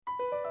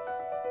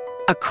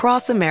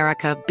Across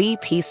America,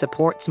 BP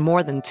supports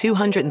more than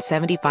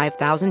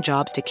 275,000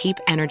 jobs to keep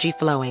energy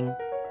flowing.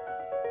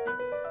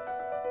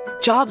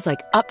 Jobs like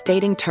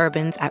updating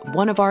turbines at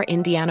one of our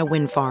Indiana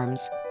wind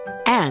farms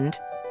and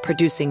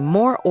producing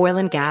more oil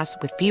and gas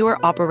with fewer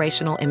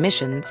operational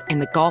emissions in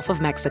the Gulf of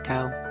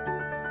Mexico.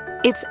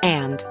 It's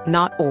and,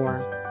 not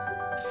or.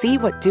 See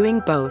what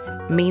doing both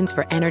means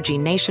for energy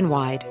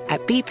nationwide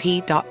at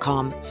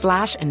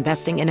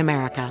bp.com/investing in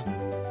America.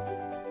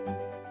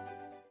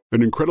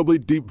 An incredibly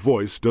deep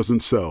voice doesn't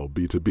sell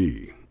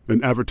B2B,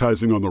 and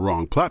advertising on the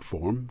wrong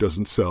platform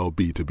doesn't sell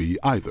B2B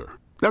either.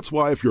 That's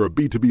why if you're a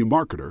B2B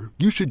marketer,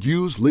 you should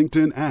use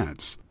LinkedIn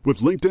ads.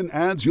 With LinkedIn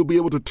ads, you'll be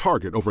able to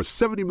target over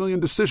 70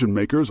 million decision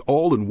makers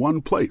all in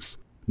one place.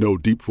 No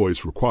deep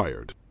voice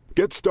required.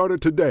 Get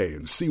started today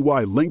and see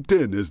why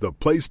LinkedIn is the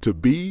place to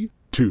be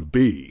to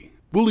be.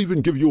 We'll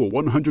even give you a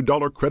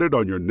 $100 credit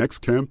on your next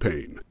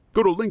campaign.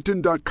 Go to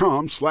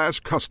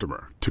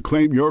linkedin.com/customer to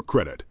claim your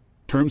credit.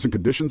 Terms and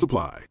conditions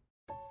apply.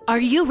 Are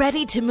you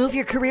ready to move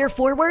your career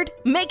forward?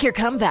 Make your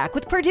comeback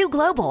with Purdue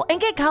Global and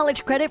get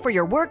college credit for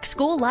your work,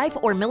 school, life,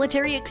 or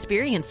military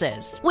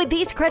experiences. With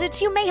these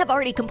credits, you may have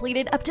already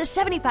completed up to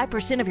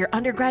 75% of your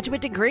undergraduate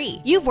degree.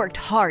 You've worked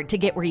hard to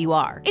get where you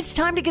are. It's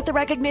time to get the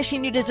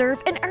recognition you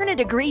deserve and earn a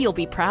degree you'll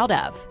be proud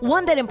of.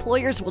 One that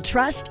employers will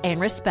trust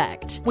and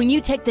respect. When you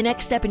take the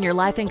next step in your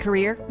life and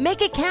career,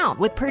 make it count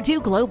with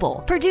Purdue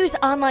Global, Purdue's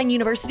online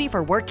university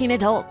for working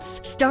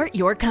adults. Start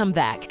your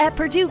comeback at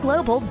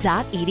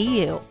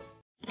purdueglobal.edu.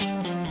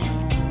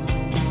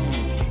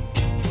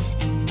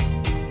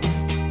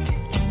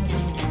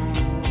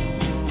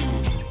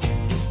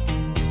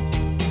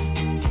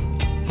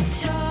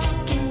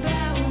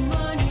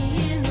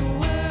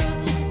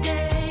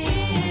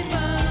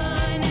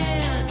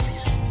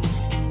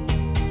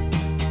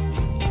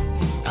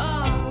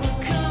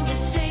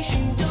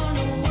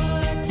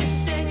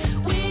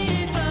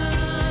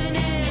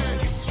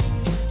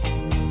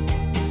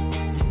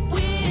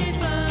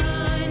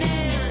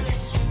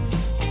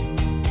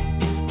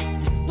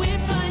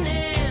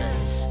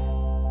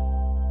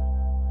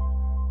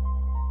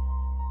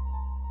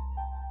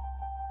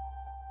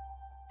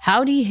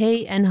 Howdy,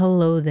 hey, and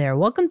hello there.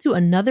 Welcome to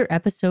another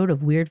episode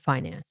of Weird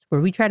Finance, where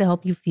we try to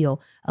help you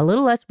feel a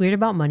little less weird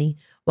about money,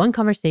 one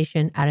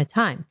conversation at a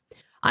time.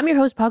 I'm your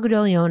host, Paco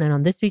De Leon, and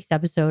on this week's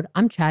episode,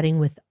 I'm chatting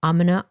with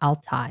Amina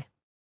AlTai.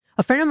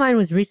 A friend of mine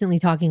was recently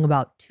talking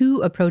about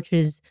two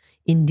approaches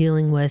in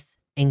dealing with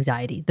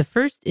anxiety. The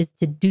first is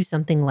to do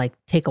something like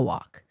take a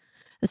walk.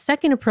 The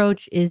second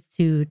approach is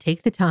to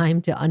take the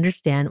time to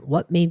understand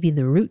what may be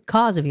the root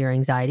cause of your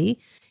anxiety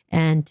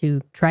and to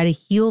try to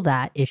heal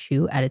that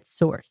issue at its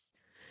source.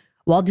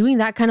 While doing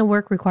that kind of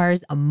work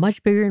requires a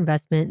much bigger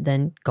investment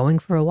than going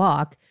for a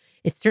walk,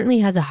 it certainly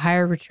has a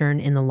higher return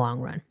in the long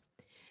run.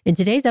 In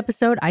today's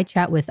episode, I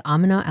chat with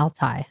Amina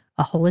AlTai,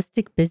 a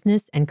holistic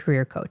business and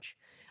career coach.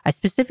 I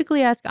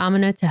specifically ask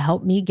Amina to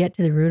help me get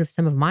to the root of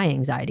some of my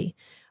anxiety,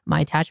 my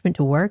attachment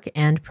to work,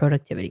 and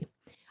productivity.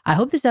 I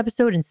hope this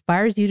episode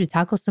inspires you to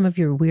tackle some of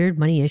your weird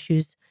money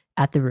issues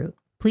at the root.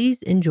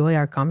 Please enjoy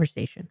our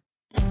conversation.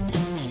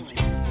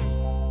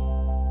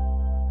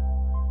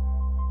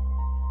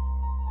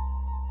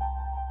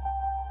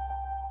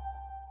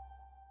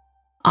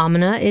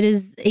 Amina, it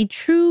is a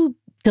true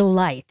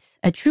delight,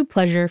 a true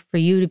pleasure for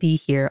you to be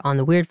here on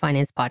the Weird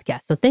Finance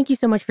podcast. So thank you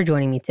so much for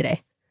joining me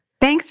today.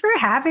 Thanks for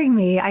having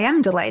me. I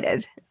am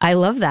delighted. I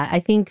love that. I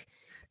think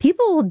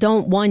people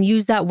don't, one,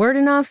 use that word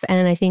enough,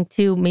 and I think,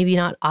 two, maybe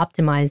not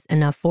optimize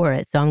enough for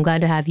it. So I'm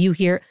glad to have you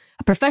here,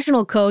 a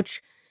professional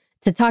coach,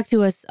 to talk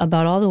to us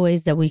about all the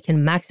ways that we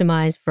can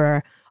maximize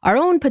for our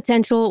own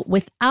potential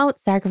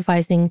without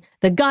sacrificing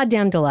the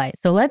goddamn delight.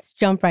 So let's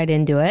jump right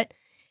into it.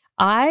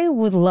 I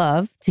would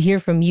love to hear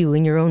from you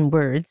in your own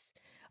words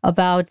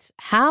about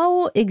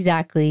how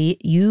exactly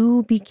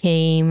you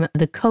became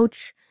the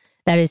coach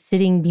that is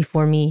sitting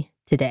before me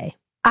today.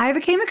 I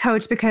became a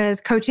coach because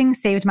coaching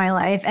saved my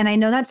life. And I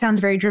know that sounds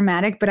very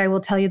dramatic, but I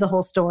will tell you the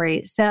whole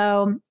story.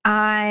 So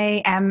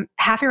I am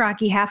half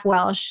Iraqi, half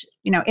Welsh,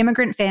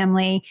 immigrant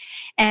family,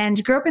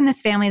 and grew up in this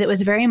family that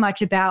was very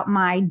much about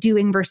my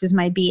doing versus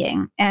my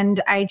being.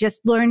 And I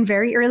just learned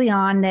very early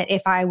on that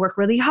if I work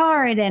really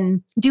hard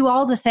and do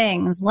all the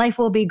things, life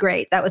will be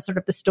great. That was sort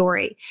of the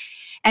story.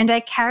 And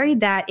I carried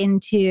that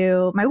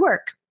into my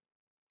work.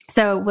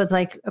 So it was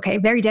like, okay,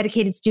 very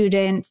dedicated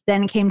student.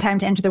 Then it came time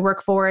to enter the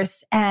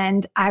workforce,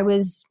 and I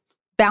was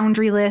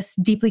boundaryless,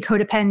 deeply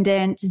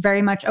codependent,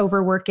 very much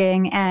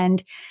overworking.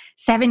 And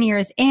 7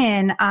 years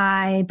in,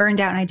 I burned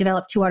out and I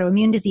developed 2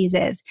 autoimmune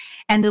diseases.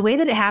 And the way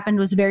that it happened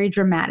was very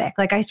dramatic.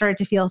 Like I started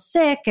to feel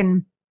sick,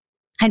 and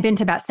I'd been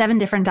to about 7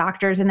 different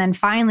doctors. And then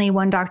finally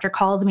one doctor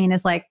calls me and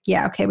is like,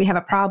 yeah, okay, we have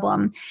a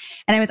problem.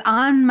 And I was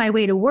on my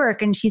way to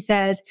work, and she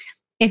says,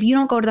 if you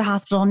don't go to the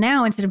hospital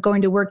now, instead of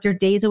going to work, you're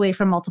days away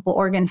from multiple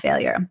organ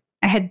failure.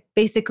 I had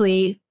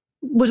basically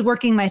was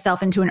working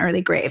myself into an early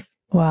grave.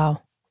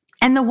 Wow.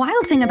 And the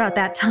wild thing about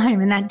that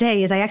time and that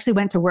day is I actually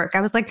went to work.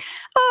 I was like,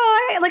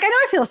 oh, I know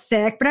I feel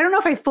sick, but I don't know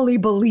if I fully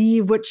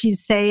believe what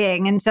she's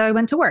saying. And so I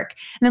went to work.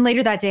 And then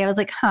later that day, I was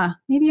like,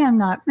 maybe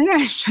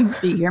I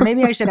shouldn't be here.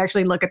 Maybe I should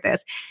actually look at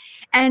this.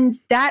 And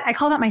that, I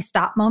call that my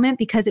stop moment,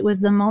 because it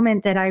was the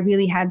moment that I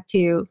really had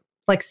to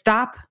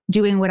stop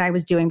doing what I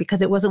was doing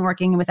because it wasn't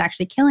working and was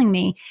actually killing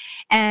me.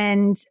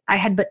 And I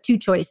had but two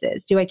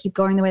choices. Do I keep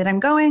going the way that I'm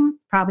going,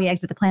 probably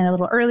exit the planet a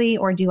little early,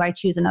 or do I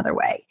choose another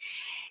way?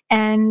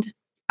 And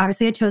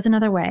obviously I chose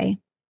another way.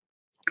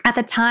 At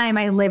the time,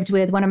 I lived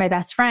with one of my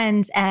best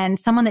friends, and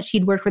someone that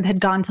she'd worked with had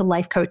gone to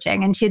life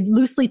coaching, and she had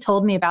loosely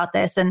told me about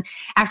this. And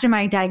after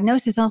my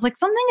diagnosis, I was like,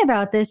 something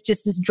about this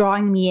just is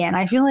drawing me in.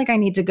 I feel like I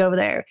need to go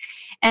there.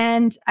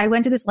 And I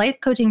went to this life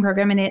coaching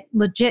program, and it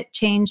legit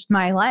changed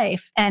my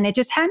life. And it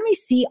just had me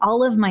see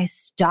all of my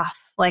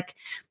stuff, like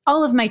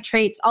all of my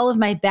traits, all of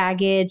my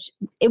baggage.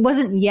 It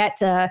wasn't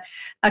yet a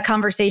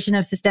conversation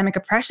of systemic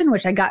oppression,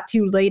 which I got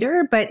to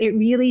later, but it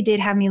really did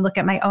have me look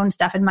at my own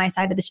stuff and my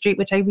side of the street,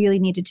 which I really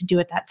needed to do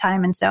at that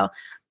time. And so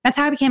that's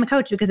how I became a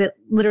coach, because it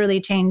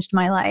literally changed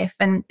my life.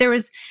 And there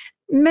was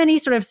many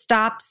sort of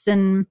stops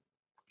and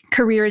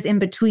careers in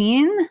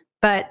between,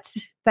 but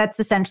that's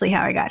essentially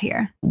how I got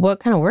here. What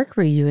kind of work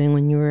were you doing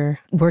when you were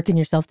working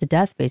yourself to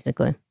death,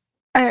 basically?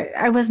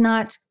 I was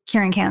not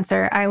curing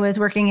cancer. I was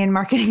working in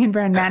marketing and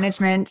brand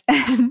management.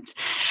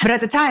 But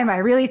at the time, I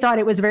really thought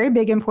it was very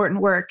big, important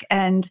work.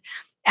 And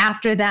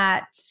after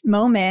that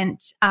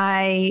moment,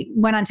 I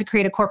went on to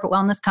create a corporate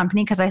wellness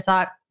company because I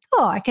thought,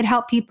 I could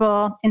help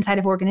people inside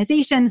of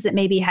organizations that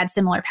maybe had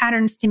similar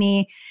patterns to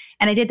me.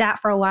 And I did that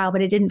for a while,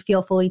 but it didn't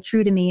feel fully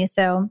true to me.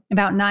 So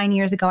about 9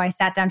 years ago, I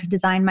sat down to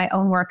design my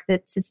own work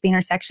that sits at the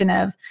intersection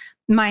of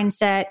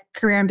mindset,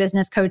 career and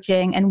business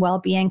coaching, and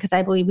well-being, because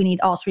I believe we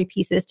need all three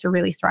pieces to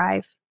really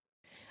thrive.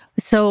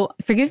 So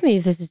forgive me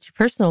if this is too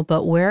personal,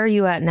 but where are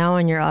you at now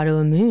on your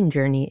autoimmune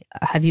journey?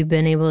 Have you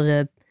been able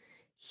to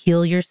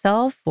heal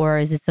yourself, or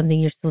is it something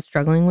you're still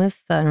struggling with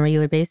on a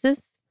regular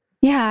basis?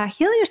 Yeah,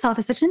 heal yourself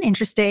is such an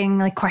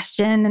interesting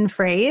question and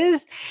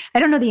phrase. I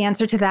don't know the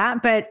answer to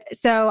that, but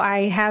so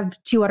I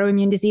have two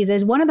autoimmune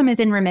diseases. One of them is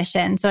in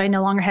remission. So I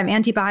no longer have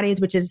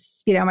antibodies, which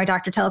is, my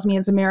doctor tells me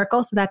it's a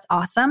miracle. So that's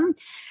awesome.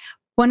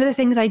 One of the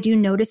things I do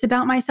notice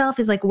about myself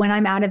is when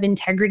I'm out of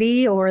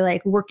integrity or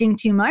working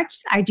too much,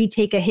 I do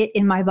take a hit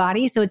in my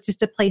body. So it's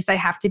just a place I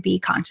have to be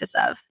conscious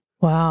of.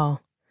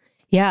 Wow.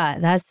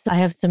 Yeah, I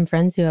have some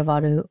friends who have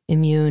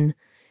autoimmune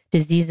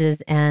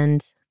diseases,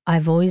 and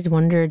I've always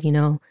wondered,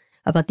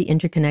 about the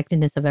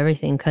interconnectedness of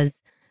everything,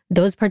 because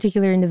those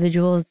particular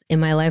individuals in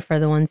my life are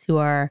the ones who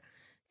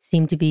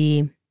seem to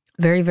be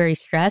very, very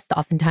stressed,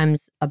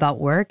 oftentimes about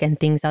work and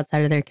things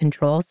outside of their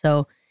control.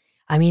 So,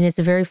 it's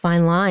a very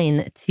fine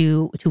line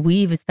to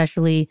weave,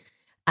 especially,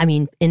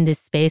 in this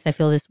space. I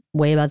feel this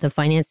way about the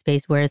finance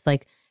space, where it's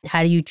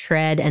how do you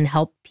tread and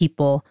help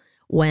people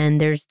when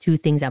there's two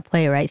things at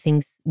play, right?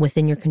 Things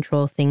within your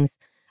control, things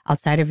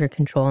outside of your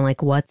control, and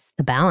what's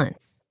the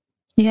balance?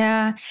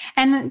 Yeah.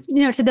 And,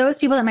 to those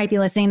people that might be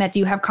listening that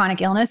do have chronic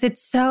illness,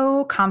 it's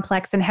so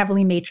complex and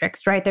heavily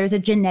matrixed, right? There's a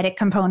genetic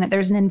component,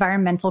 there's an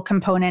environmental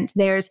component,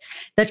 there's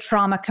the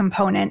trauma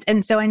component.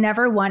 And so I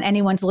never want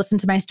anyone to listen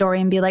to my story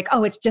and be like,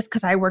 it's just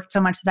because I worked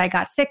so much that I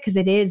got sick, because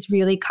it is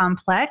really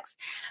complex.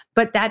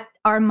 But that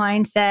our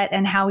mindset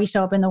and how we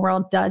show up in the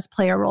world does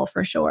play a role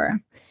for sure.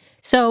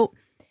 So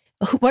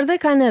what are the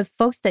kind of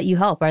folks that you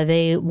help? Are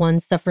they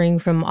ones suffering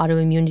from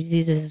autoimmune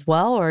diseases as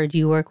well? Or do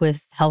you work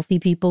with healthy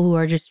people who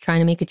are just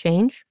trying to make a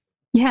change?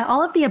 Yeah,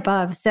 all of the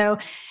above. So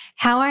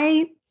how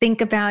I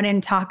think about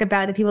and talk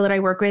about the people that I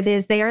work with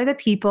is they are the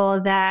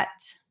people that,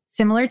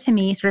 similar to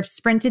me, sort of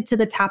sprinted to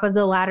the top of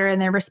the ladder in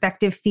their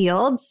respective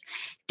fields,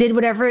 did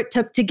whatever it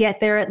took to get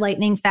there at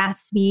lightning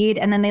fast speed.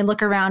 And then they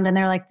look around and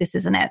they're like, this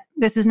isn't it.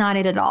 This is not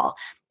it at all.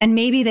 And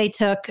maybe they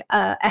took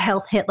a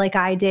health hit like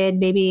I did.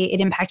 Maybe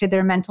it impacted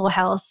their mental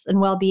health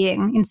and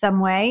well-being in some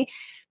way.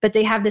 But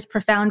they have this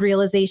profound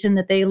realization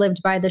that they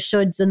lived by the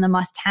shoulds and the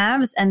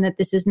must-haves, and that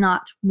this is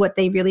not what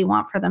they really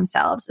want for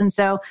themselves. And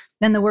so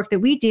then the work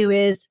that we do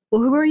is,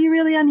 who are you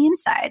really on the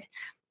inside?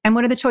 And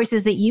what are the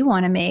choices that you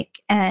want to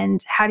make?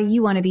 And how do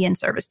you want to be in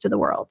service to the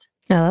world?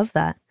 I love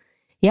that.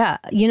 Yeah.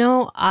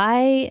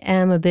 I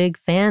am a big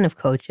fan of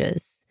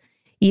coaches,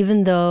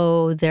 even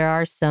though there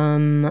are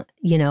some,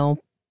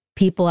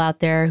 people out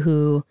there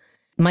who,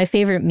 my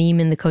favorite meme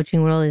in the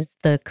coaching world is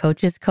the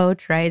coach's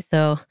coach, right?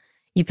 So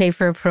you pay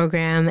for a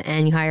program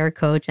and you hire a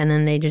coach, and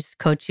then they just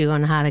coach you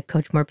on how to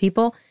coach more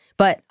people.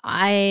 But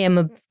I am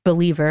a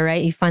believer,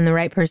 right? You find the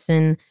right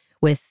person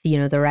with,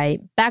 the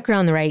right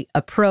background, the right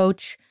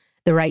approach,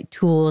 the right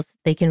tools,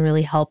 they can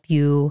really help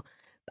you,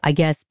 I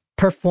guess,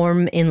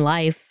 perform in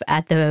life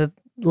at the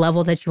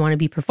level that you want to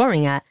be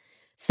performing at.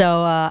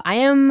 So I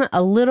am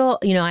a little,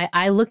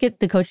 I look at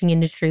the coaching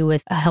industry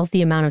with a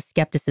healthy amount of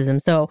skepticism.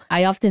 So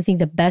I often think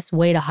the best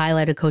way to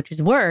highlight a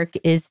coach's work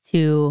is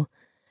to,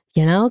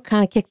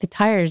 kind of kick the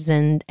tires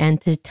and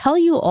to tell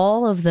you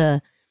all of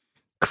the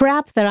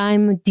crap that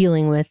I'm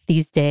dealing with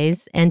these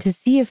days, and to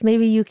see if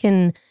maybe you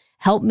can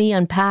help me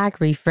unpack,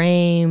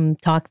 reframe,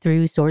 talk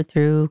through, sort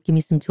through, give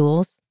me some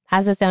tools.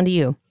 How's that sound to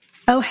you?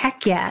 Oh,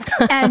 heck yeah.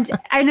 And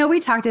I know we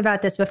talked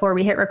about this before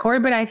we hit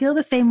record, but I feel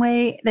the same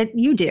way that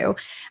you do.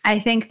 I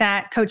think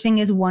that coaching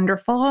is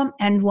wonderful.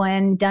 And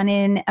when done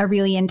in a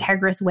really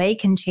integrous way,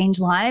 can change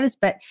lives.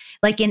 But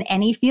like in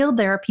any field,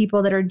 there are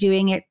people that are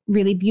doing it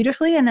really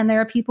beautifully. And then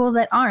there are people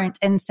that aren't.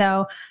 And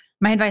so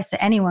my advice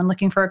to anyone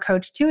looking for a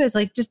coach too is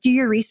like, just do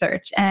your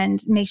research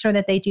and make sure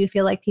that they do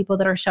feel like people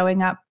that are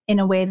showing up in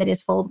a way that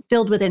is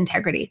filled with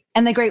integrity.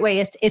 And the great way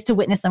is to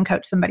witness them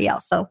coach somebody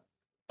else. So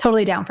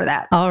totally down for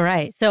that. All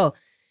right. So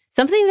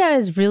something that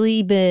has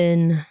really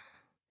been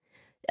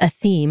a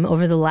theme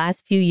over the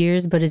last few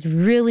years, but is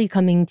really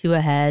coming to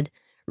a head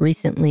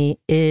recently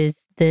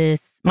is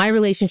my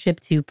relationship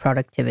to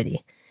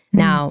productivity.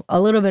 Now, a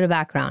little bit of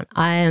background.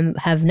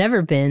 Have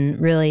never been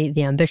really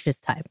the ambitious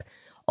type,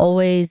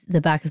 always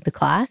the back of the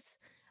class.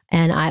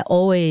 And I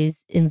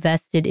always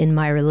invested in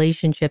my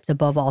relationships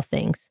above all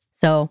things.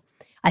 So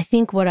I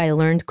think what I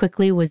learned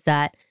quickly was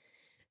that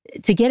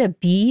to get a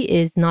B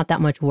is not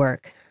that much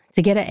work.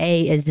 To get an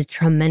A is a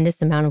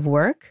tremendous amount of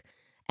work.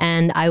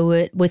 And I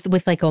would,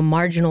 with like a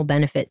marginal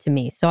benefit to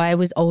me. So I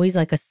was always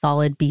like a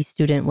solid B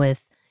student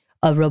with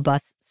a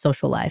robust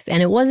social life.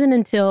 And it wasn't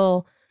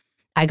until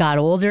I got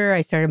older,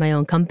 I started my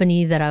own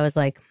company, that I was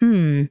like,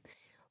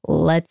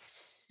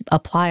 let's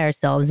apply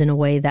ourselves in a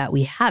way that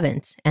we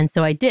haven't. And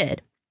so I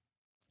did.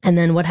 And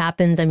then what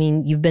happens, I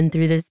mean, you've been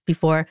through this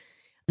before.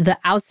 The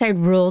outside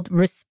world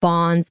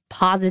responds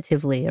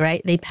positively,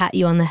 right? They pat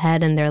you on the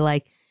head and they're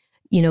like,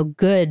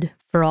 good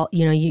for all,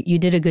 you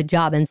did a good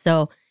job. And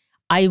so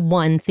I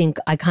think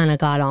I kind of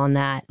got on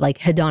that like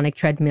hedonic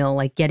treadmill,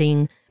 like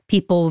getting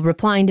people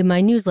replying to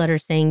my newsletter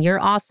saying, you're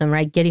awesome,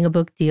 right? Getting a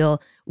book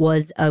deal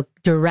was a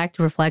direct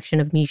reflection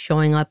of me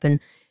showing up and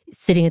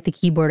sitting at the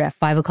keyboard at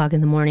 5:00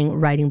 in the morning,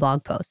 writing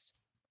blog posts.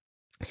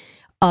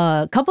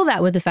 Couple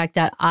that with the fact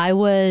that I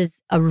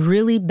was a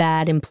really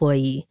bad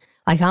employee.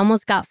 Like I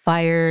almost got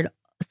fired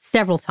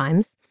several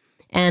times.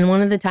 And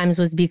one of the times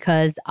was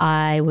because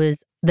I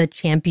was the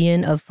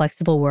champion of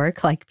flexible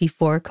work. Like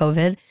before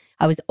COVID,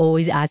 I was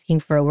always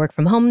asking for a work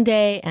from home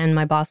day. And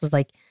my boss was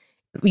like,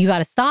 you got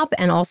to stop.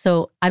 And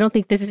also, I don't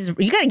think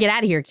you got to get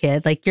out of here,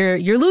 kid. Like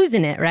you're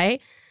losing it, right?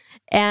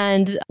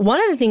 And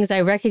one of the things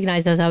I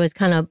recognized as I was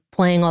kind of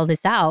playing all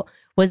this out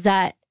was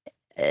that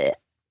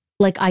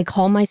like I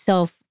call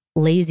myself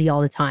lazy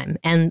all the time.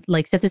 And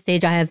like set the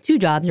stage, I have 2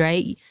 jobs,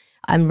 right?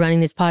 I'm running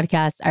this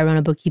podcast. I run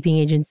a bookkeeping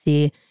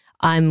agency.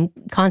 I'm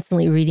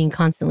constantly reading,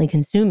 constantly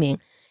consuming.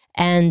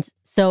 And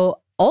so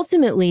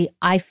ultimately,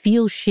 I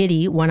feel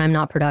shitty when I'm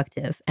not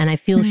productive. And I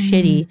feel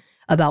shitty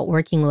about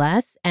working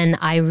less. And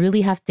I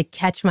really have to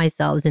catch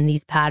myself in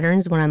these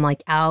patterns when I'm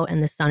like out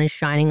and the sun is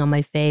shining on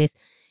my face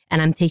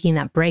and I'm taking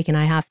that break. And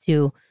I have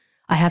to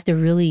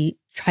really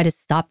try to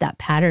stop that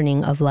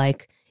patterning of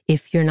like,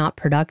 if you're not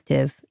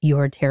productive,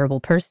 you're a terrible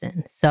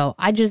person. So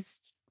I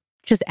just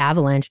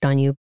avalanched on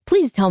you.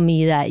 Please tell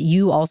me that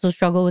you also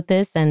struggle with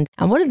this, and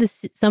what are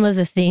some of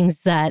the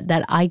things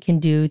that I can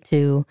do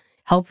to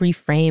help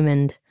reframe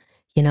and,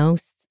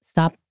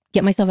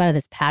 get myself out of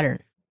this pattern.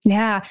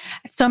 Yeah,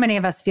 so many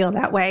of us feel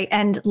that way.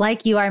 And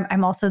like you,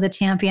 I'm also the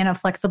champion of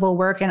flexible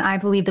work. And I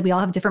believe that we all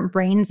have different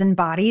brains and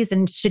bodies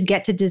and should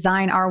get to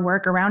design our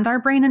work around our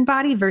brain and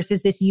body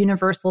versus this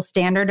universal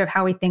standard of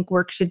how we think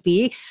work should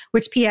be,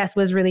 which PS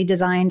was really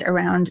designed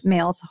around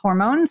males'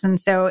 hormones. And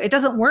so it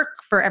doesn't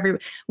work for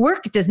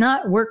work does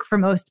not work for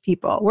most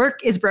people. Work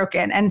is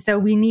broken. And so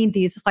we need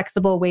these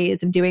flexible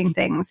ways of doing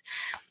things.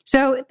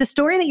 So the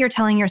story that you're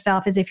telling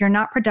yourself is if you're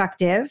not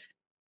productive,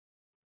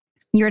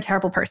 you're a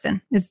terrible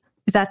person. Is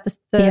that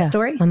the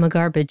story? I'm a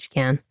garbage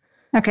can.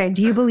 Okay.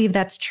 Do you believe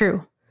that's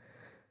true?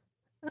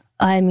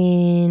 I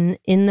mean,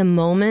 in the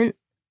moment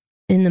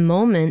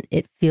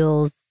it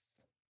feels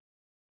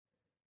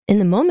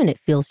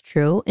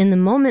true. In the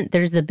moment,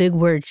 there's the big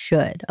word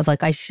should of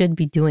like, I should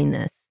be doing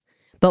this.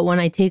 But when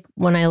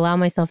I allow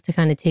myself to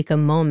kind of take a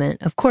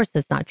moment, of course,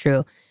 that's not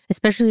true,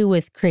 especially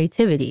with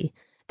creativity.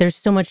 There's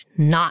so much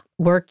not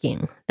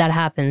working that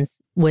happens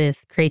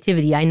with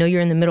creativity. I know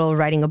you're in the middle of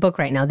writing a book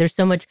right now. There's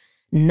so much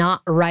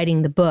not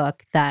writing the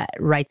book that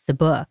writes the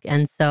book.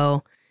 And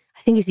so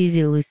I think it's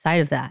easy to lose sight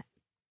of that.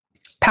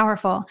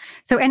 Powerful.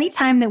 So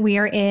anytime that we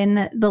are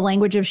in the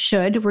language of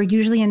should, we're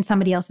usually in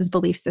somebody else's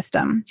belief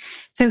system.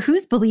 So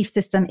whose belief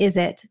system is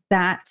it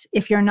that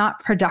if you're not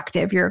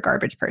productive, you're a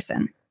garbage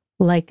person?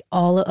 Like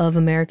all of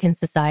American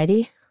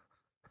society?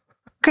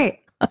 Great.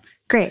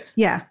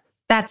 Yeah.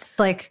 That's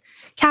like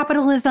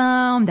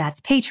capitalism.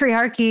 That's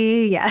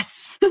patriarchy.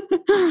 Yes.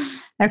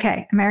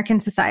 Okay.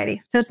 American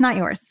society. So it's not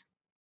yours.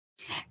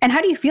 And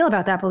how do you feel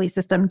about that belief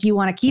system? Do you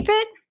want to keep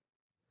it?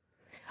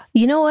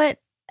 You know what?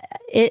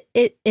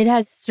 It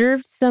has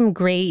served some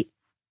great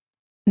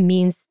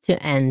means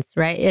to ends,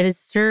 right? It has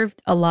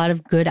served a lot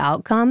of good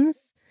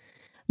outcomes,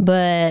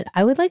 but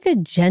I would like a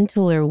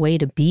gentler way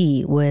to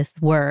be with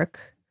work.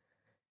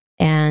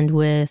 And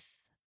with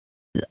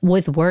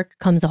work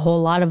comes a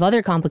whole lot of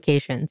other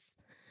complications,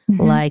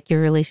 like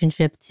your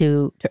relationship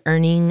to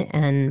earning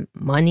and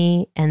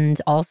money,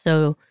 and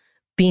also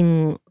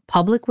being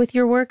public with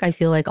your work. I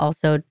feel like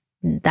also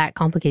that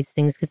complicates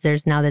things because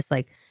there's now this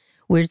like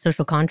weird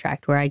social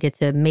contract where I get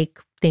to make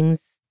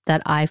things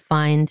that I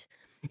find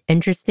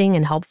interesting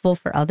and helpful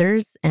for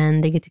others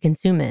and they get to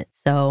consume it.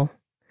 So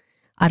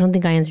I don't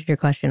think I answered your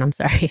question. I'm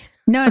sorry.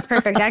 No, it's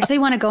perfect. I actually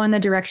want to go in the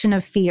direction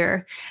of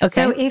fear. Okay.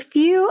 So if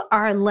you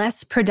are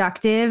less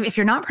productive, if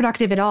you're not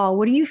productive at all,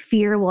 what do you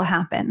fear will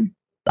happen?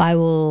 I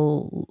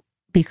will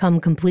become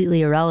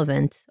completely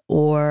irrelevant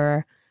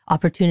or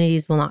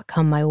opportunities will not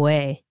come my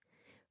way.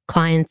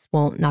 Clients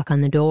won't knock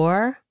on the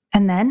door.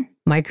 And then?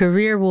 My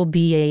career will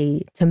be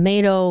a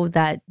tomato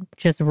that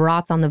just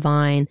rots on the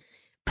vine,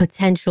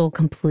 potential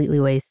completely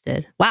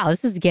wasted. Wow,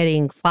 this is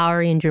getting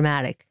flowery and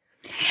dramatic.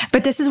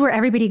 But this is where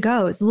everybody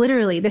goes.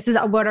 Literally, this is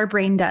what our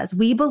brain does.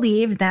 We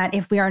believe that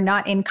if we are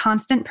not in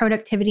constant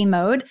productivity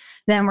mode,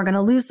 then we're going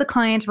to lose the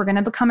clients, we're going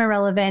to become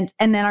irrelevant.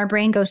 And then our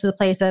brain goes to the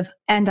place of,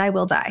 and I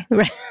will die.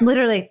 Right.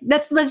 Literally,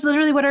 that's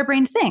literally what our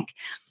brains think.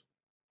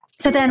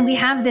 So then we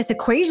have this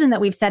equation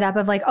that we've set up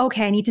of like,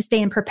 okay, I need to stay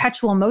in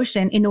perpetual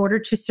motion in order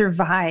to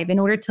survive, in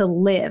order to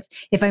live.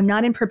 If I'm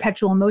not in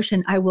perpetual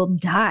motion, I will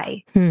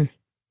die.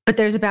 But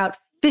there's about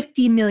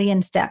 50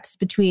 million steps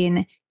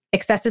between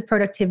excessive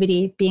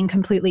productivity, being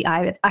completely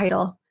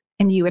idle,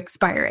 and you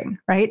expiring,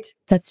 right?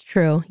 That's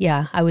true.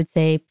 Yeah, I would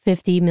say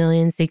 50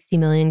 million, 60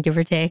 million, give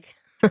or take.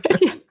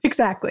 Yeah,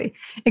 exactly.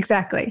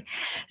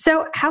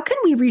 So how can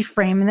we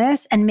reframe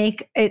this and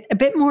make it a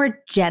bit more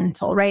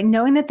gentle, right?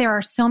 Knowing that there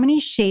are so many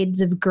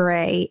shades of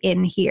gray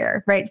in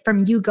here, right?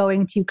 From you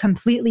going to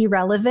completely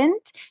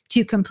relevant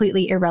to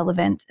completely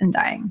irrelevant and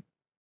dying.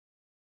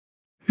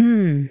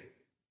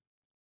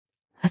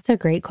 That's a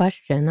great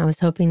question. I was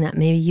hoping that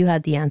maybe you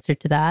had the answer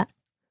to that.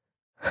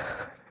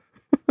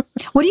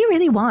 What do you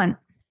really want?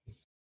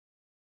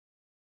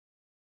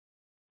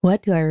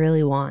 What do I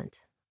really want?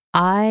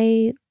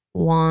 I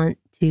want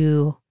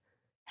to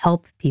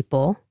help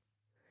people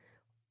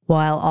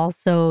while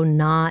also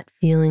not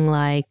feeling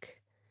like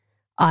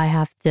I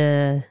have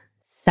to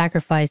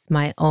sacrifice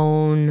my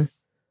own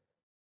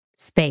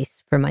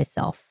space for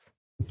myself.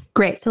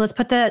 Great. So let's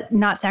put the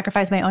not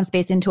sacrifice my own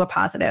space into a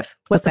positive.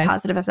 What's the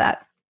positive of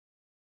that?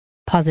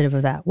 Positive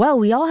of that? Well,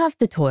 we all have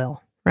to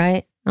toil,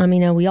 right? I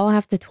mean, we all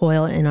have to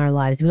toil in our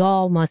lives. We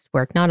all must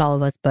work. Not all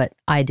of us, but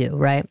I do,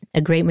 right?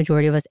 A great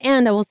majority of us.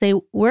 And I will say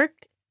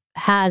work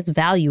has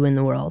value in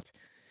the world.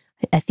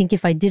 I think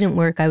if I didn't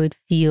work, I would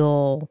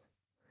feel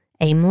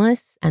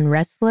aimless and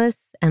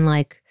restless and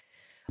like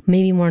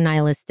maybe more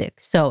nihilistic.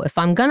 So if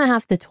I'm going to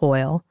have to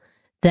toil,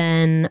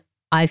 then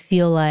I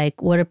feel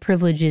like what a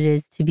privilege it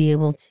is to be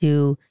able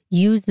to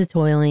use the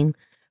toiling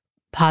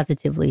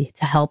positively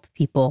to help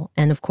people.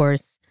 And of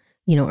course,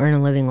 earn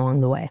a living along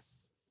the way.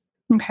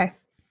 Okay.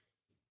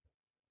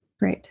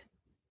 Great.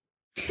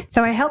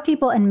 So I help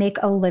people and make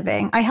a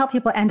living. I help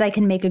people and I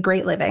can make a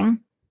great living.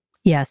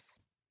 Yes.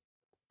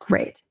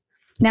 Great.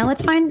 Now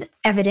let's find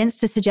evidence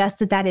to suggest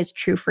that that is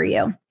true for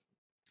you.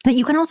 But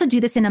you can also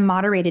do this in a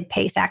moderated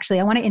pace, actually.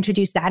 I want to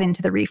introduce that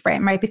into the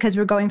reframe, right? Because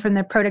we're going from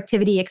the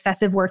productivity,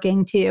 excessive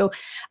working to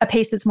a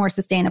pace that's more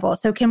sustainable.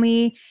 So can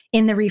we,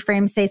 in the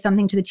reframe, say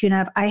something to the tune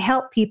of, I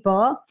help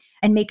people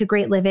and make a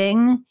great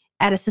living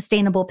at a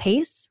sustainable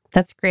pace?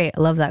 That's great.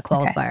 I love that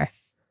qualifier. Okay.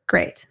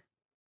 Great.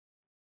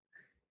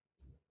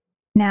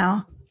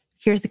 Now,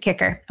 here's the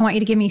kicker. I want you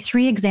to give me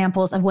 3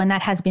 examples of when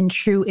that has been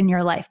true in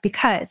your life,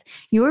 because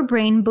your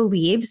brain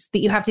believes that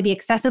you have to be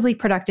excessively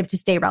productive to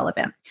stay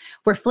relevant.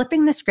 We're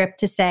flipping the script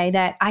to say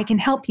that I can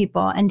help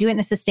people and do it in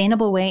a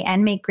sustainable way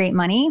and make great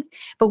money,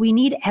 but we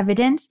need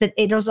evidence that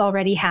it has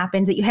already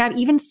happened, that you have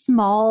even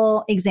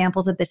small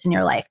examples of this in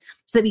your life,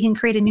 so that we can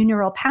create a new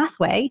neural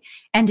pathway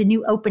and a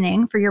new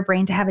opening for your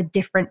brain to have a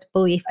different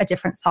belief, a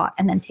different thought,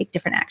 and then take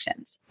different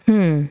actions.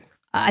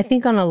 I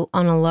think on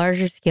a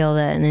larger scale,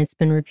 and it's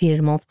been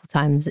repeated multiple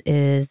times,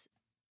 is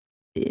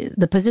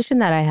the position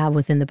that I have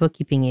within the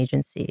bookkeeping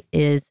agency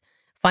is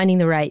finding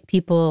the right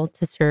people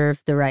to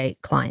serve the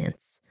right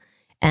clients.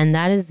 And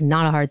that is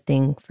not a hard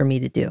thing for me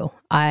to do.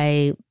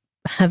 I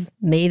have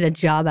made a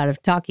job out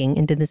of talking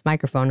into this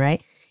microphone,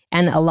 right?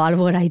 And a lot of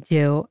what I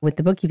do with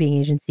the bookkeeping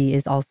agency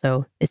is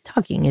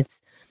talking.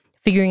 It's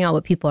figuring out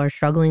what people are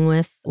struggling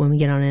with when we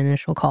get on an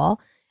initial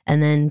call,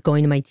 and then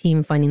going to my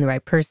team, finding the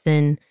right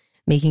person,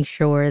 making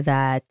sure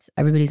that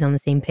everybody's on the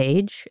same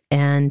page,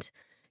 and,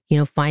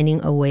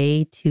 finding a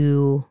way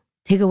to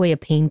take away a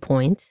pain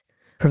point,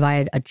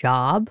 provide a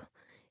job,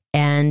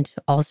 and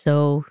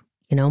also,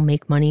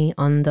 make money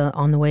on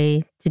the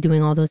way to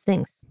doing all those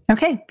things.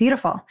 Okay,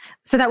 beautiful.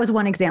 So that was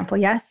one example,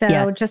 yes? So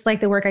yes. Just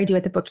like the work I do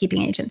at the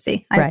bookkeeping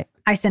agency. Right.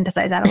 I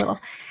synthesize that a little.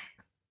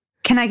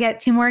 Can I get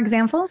 2 more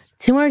examples?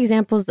 2 more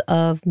examples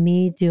of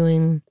me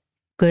doing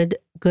good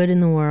in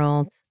the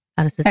world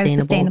at a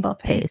sustainable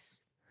pace.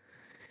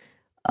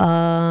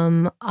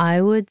 I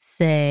would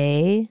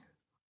say,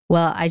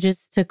 well, I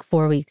just took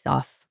 4 weeks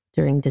off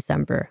during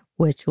December,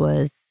 which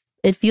was,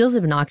 it feels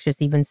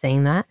obnoxious even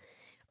saying that,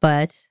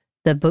 but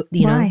the book,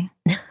 Why?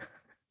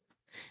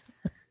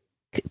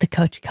 The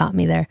coach caught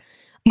me there.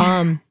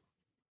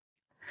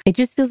 It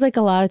just feels like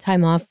a lot of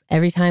time off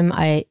every time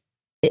I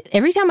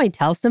every time I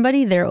tell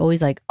somebody, they're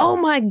always like, oh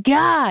my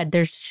God,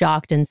 they're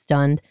shocked and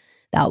stunned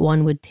that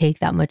one would take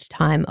that much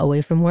time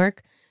away from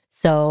work.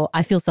 So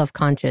I feel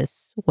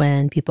self-conscious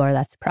when people are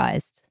that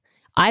surprised.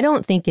 I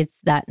don't think it's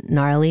that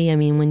gnarly. I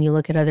mean, when you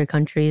look at other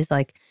countries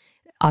like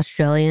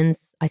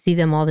Australians, I see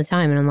them all the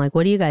time and I'm like,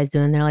 what are you guys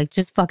doing? They're like,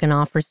 just fucking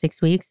off for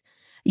 6 weeks.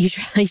 You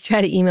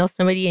try to email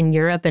somebody in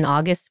Europe in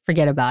August,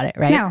 forget about it,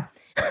 right? No,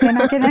 they're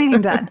not getting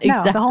anything done.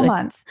 No, the whole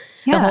month.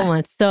 The whole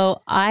month.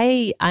 So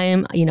I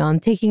am, I'm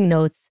taking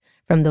notes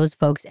from those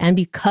folks. And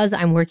because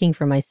I'm working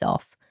for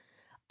myself,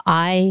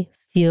 I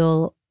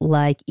feel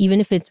like even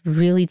if it's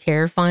really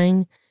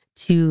terrifying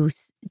to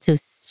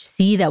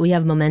see that we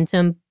have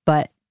momentum,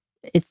 but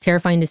it's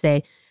terrifying to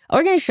say, oh,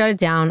 we're going to shut it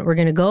down. We're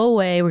going to go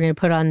away. We're going to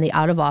put on the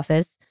out of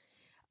office.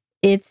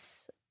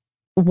 It's,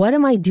 what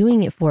am I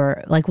doing it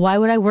for? Like, why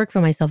would I work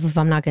for myself if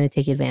I'm not going to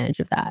take advantage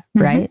of that?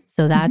 Mm-hmm. Right.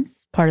 So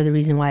that's part of the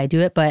reason why I do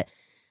it. But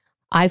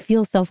I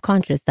feel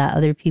self-conscious that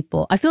other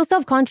people, I feel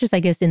self-conscious, I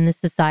guess, in this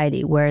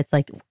society where it's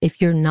like,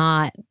 if you're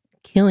not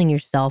killing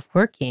yourself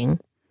working,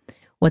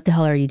 what the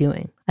hell are you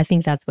doing? I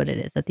think that's what it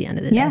is at the end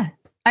of the day. Yeah.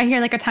 I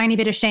hear like a tiny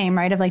bit of shame,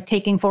 right? Of like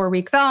taking 4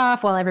 weeks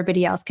off while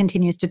everybody else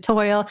continues to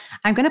toil.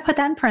 I'm going to put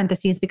that in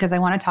parentheses because I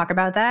want to talk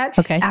about that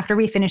after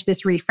we finish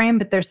this reframe,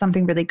 but there's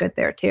something really good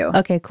there too.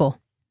 Okay, cool.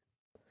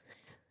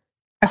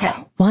 Okay.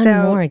 One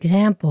more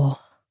example.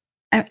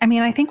 I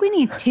mean, I think we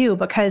need two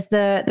because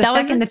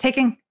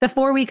taking the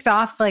 4 weeks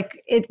off,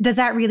 like does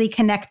that really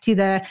connect to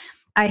the,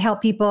 I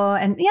help people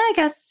and yeah, I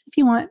guess if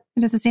you want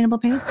at a sustainable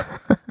pace.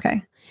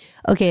 Okay.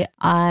 Okay.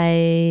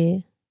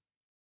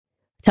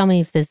 Tell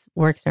me if this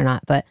works or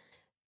not, but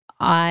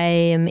I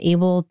am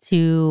able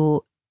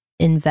to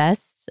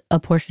invest a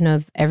portion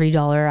of every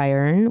dollar I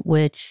earn,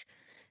 which,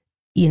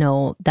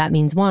 that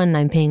means one,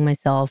 I'm paying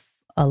myself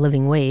a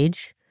living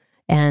wage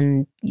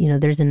and,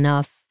 there's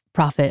enough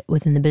profit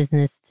within the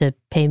business to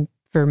pay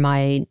for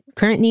my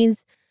current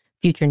needs,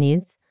 future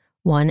needs,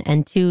 one.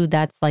 And two,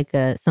 that's like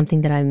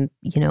something that I'm,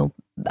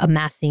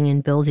 amassing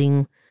and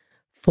building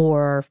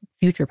for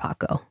future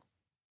Paco.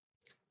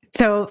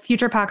 So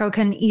future Paco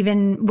can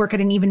even work at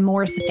an even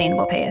more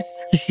sustainable pace.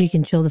 So she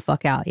can chill the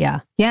fuck out.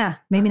 Yeah. Yeah.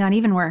 Maybe not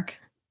even work.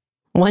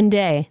 One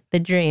day, the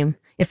dream.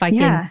 If I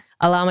can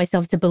allow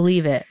myself to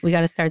believe it, we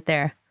got to start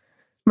there.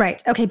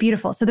 Right. Okay,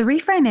 beautiful. So the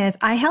reframe is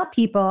I help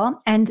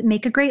people and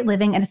make a great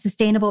living at a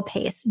sustainable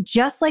pace,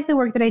 just like the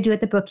work that I do at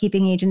the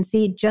bookkeeping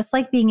agency, just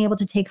like being able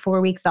to take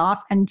 4 weeks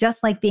off, and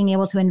just like being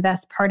able to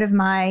invest part of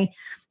my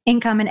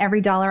income in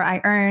every dollar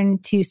I earn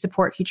to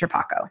support future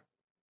Paco.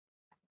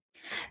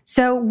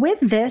 So with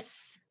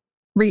this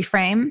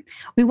reframe,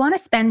 we want to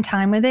spend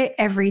time with it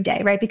every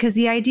day, right? Because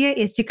the idea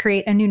is to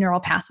create a new neural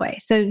pathway.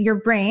 So your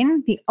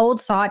brain, the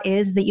old thought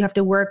is that you have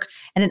to work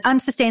at an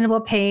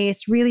unsustainable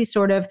pace, really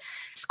sort of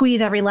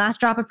squeeze every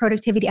last drop of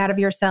productivity out of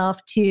yourself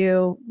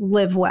to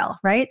live well,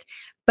 right?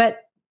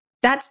 But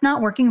that's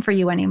not working for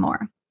you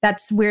anymore.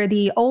 That's where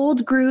the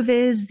old groove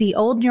is, the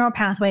old neural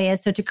pathway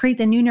is. So to create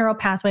the new neural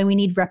pathway, we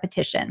need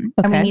repetition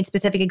and we need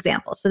specific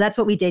examples. So that's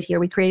what we did here.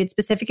 We created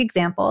specific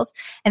examples.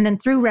 And then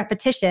through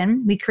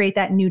repetition, we create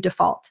that new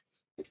default.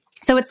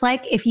 So it's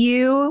like if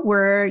you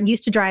were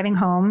used to driving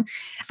home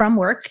from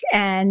work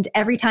and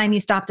every time you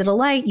stopped at a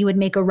light, you would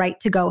make a right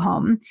to go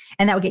home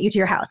and that would get you to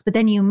your house. But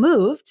then you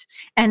moved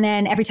and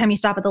then every time you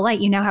stop at the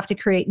light, you now have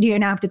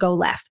to go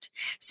left.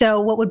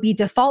 So what would be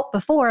default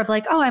before of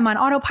like, oh, I'm on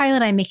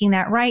autopilot, I'm making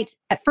that right.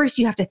 At first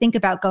you have to think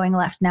about going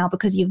left now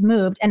because you've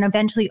moved, and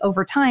eventually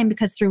over time,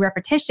 because through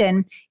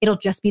repetition, it'll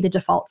just be the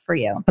default for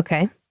you.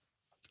 Okay.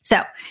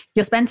 So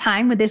you'll spend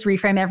time with this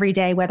reframe every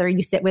day, whether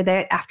you sit with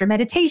it after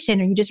meditation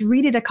or you just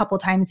read it a couple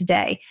times a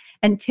day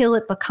until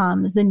it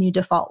becomes the new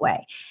default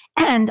way.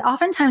 And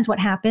oftentimes what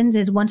happens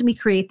is once we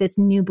create this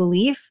new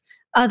belief,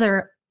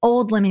 other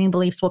old limiting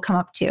beliefs will come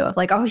up too of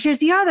like, oh, here's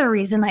the other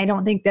reason I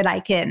don't think that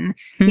I can,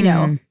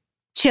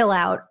 chill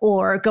out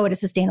or go at a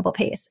sustainable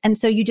pace. And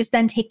so you just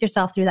then take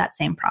yourself through that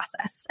same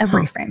process of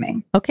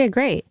reframing. Okay,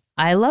 great.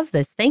 I love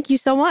this. Thank you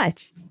so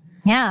much.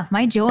 Yeah,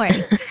 my joy.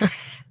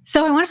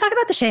 So I want to talk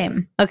about the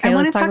shame. Okay,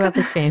 let's talk about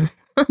the shame.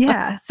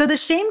 Yeah. So the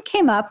shame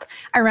came up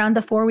around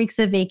the 4 weeks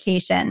of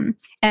vacation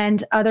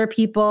and other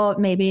people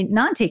maybe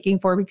not taking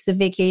 4 weeks of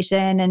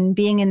vacation and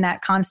being in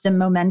that constant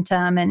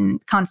momentum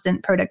and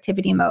constant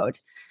productivity mode.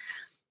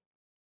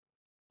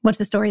 What's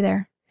the story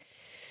there?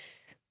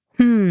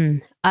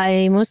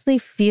 I mostly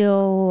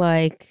feel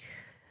like,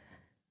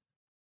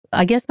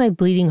 I guess my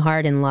bleeding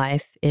heart in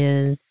life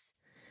is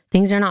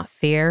things are not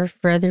fair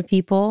for other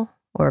people.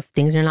 Or if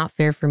things are not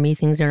fair for me,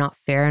 things are not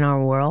fair in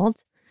our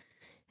world.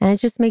 And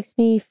it just makes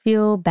me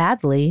feel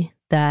badly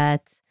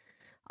that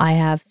I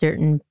have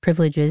certain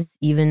privileges,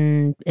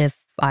 even if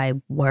I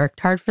worked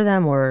hard for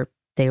them or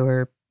they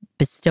were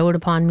bestowed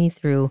upon me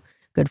through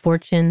good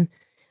fortune.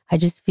 I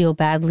just feel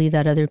badly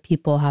that other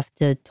people have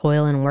to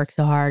toil and work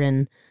so hard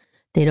and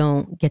they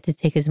don't get to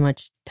take as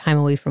much time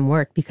away from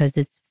work because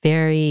it's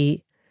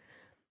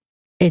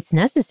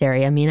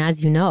necessary. I mean,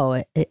 as you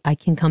know, I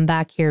can come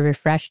back here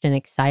refreshed and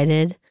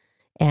excited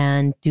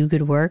and do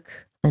good work.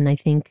 And I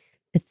think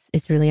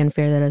It's really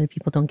unfair that other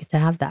people don't get to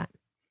have that.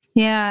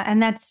 Yeah,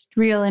 and that's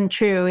real and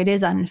true. It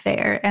is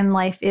unfair and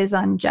life is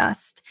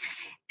unjust.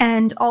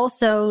 And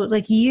also,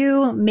 like,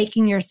 you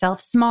making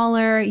yourself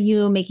smaller,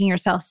 you making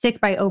yourself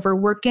sick by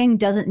overworking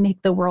doesn't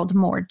make the world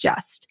more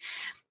just.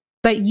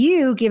 But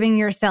you giving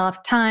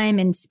yourself time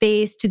and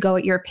space to go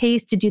at your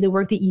pace to do the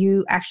work that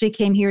you actually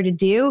came here to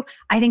do,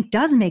 I think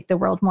does make the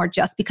world more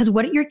just, because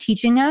what you're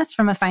teaching us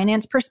from a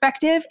finance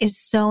perspective is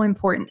so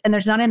important. And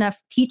there's not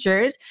enough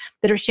teachers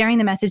that are sharing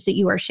the message that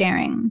you are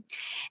sharing.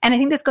 And I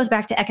think this goes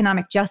back to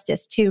economic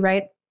justice too,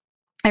 right?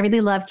 I really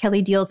love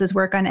Kelly Deals'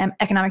 work on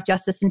economic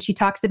justice. And she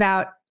talks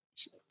about,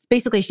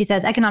 basically, she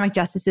says economic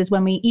justice is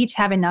when we each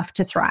have enough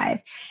to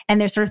thrive.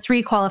 And there's sort of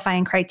 3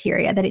 qualifying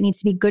criteria: that it needs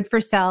to be good for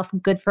self,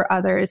 good for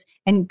others,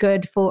 and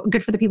good for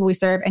the people we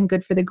serve, and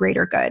good for the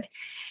greater good.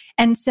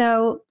 And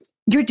so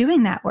you're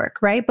doing that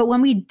work, right? But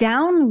when we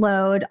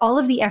download all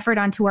of the effort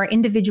onto our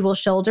individual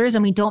shoulders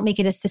and we don't make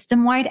it a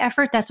system-wide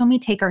effort, that's when we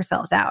take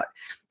ourselves out.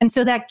 And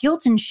so that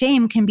guilt and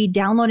shame can be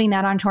downloading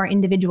that onto our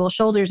individual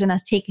shoulders and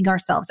us taking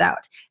ourselves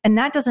out. And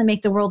that doesn't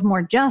make the world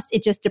more just.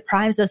 It just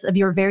deprives us of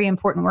your very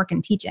important work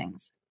and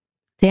teachings.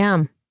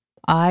 Damn,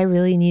 I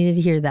really needed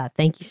to hear that.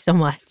 Thank you so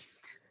much.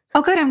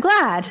 Oh, good. I'm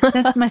glad.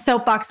 This is my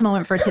soapbox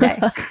moment for today.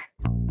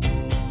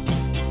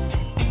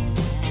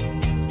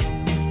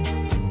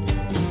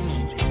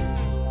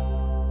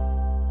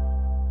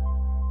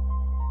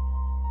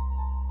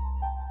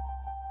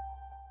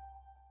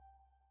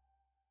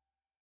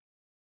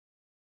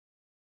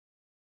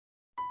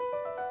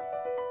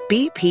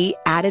 BP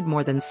added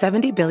more than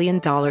 $70 billion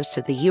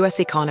to the U.S.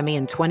 economy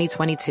in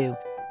 2022.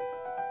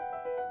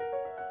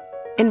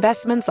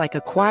 Investments like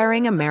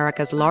acquiring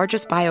America's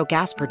largest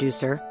biogas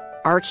producer,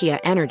 Archaea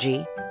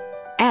Energy,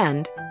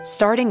 and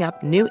starting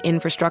up new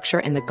infrastructure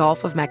in the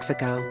Gulf of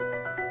Mexico.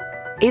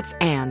 It's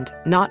and,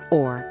 not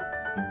or.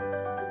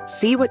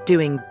 See what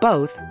doing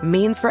both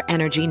means for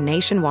energy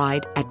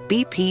nationwide at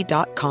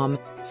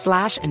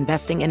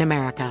bp.com/investing in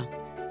America.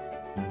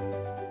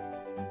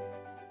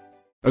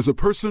 As a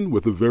person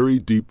with a very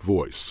deep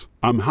voice,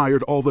 I'm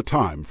hired all the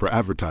time for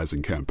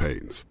advertising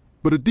campaigns.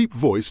 But a deep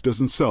voice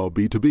doesn't sell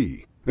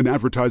B2B. And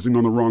advertising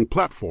on the wrong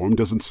platform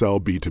doesn't sell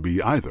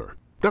B2B either.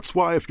 That's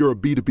why if you're a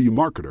B2B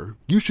marketer,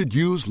 you should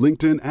use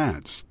LinkedIn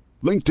ads.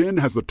 LinkedIn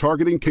has the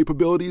targeting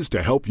capabilities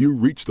to help you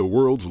reach the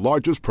world's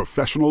largest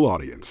professional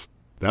audience.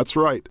 That's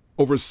right,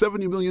 over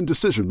 70 million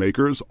decision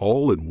makers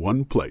all in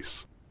one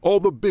place. All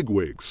the big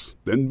wigs,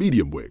 then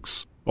medium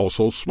wigs,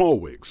 also small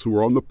wigs who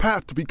are on the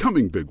path to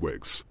becoming big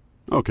wigs.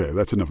 Okay,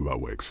 that's enough about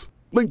wigs.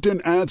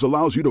 LinkedIn ads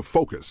allows you to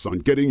focus on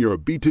getting your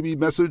B2B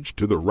message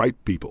to the right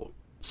people.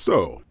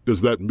 So,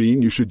 does that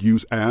mean you should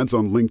use ads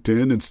on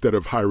LinkedIn instead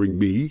of hiring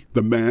me,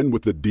 the man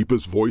with the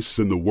deepest voice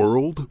in the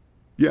world?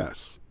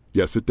 Yes.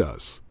 Yes, it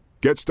does.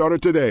 Get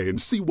started today and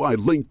see why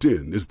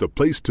LinkedIn is the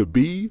place to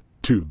be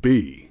to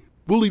be.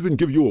 We'll even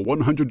give you a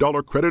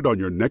 $100 credit on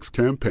your next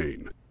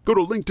campaign. Go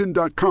to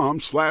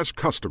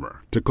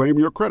linkedin.com/customer to claim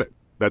your credit.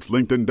 That's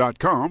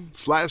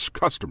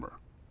linkedin.com/customer.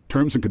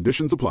 Terms and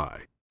conditions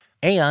apply.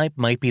 AI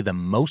might be the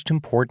most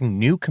important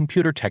new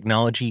computer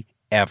technology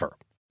ever.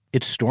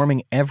 It's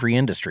storming every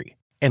industry,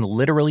 and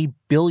literally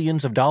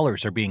billions of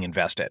dollars are being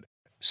invested.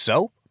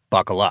 So,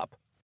 buckle up.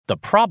 The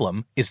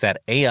problem is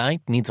that AI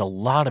needs a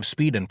lot of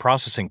speed and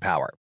processing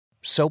power.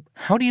 So,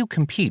 how do you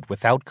compete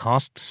without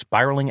costs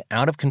spiraling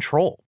out of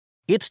control?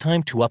 It's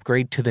time to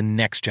upgrade to the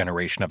next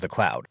generation of the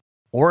cloud,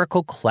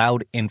 Oracle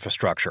Cloud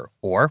Infrastructure,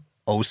 or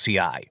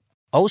OCI.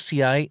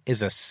 OCI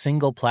is a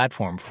single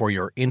platform for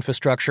your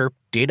infrastructure,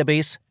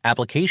 database,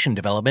 application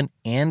development,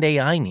 and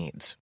AI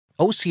needs.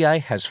 OCI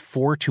has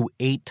 4 to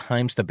 8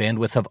 times the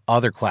bandwidth of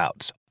other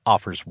clouds,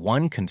 offers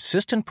one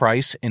consistent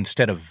price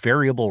instead of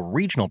variable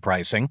regional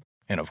pricing,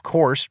 and of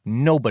course,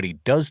 nobody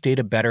does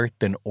data better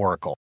than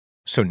Oracle.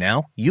 So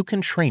now you can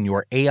train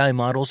your AI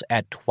models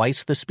at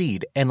twice the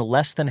speed and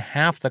less than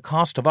half the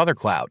cost of other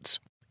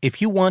clouds.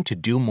 If you want to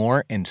do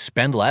more and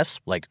spend less,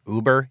 like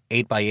Uber,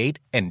 8x8,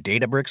 and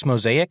Databricks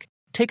Mosaic,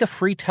 take a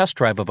free test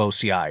drive of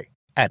OCI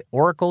at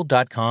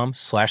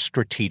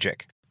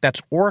oracle.com/strategic.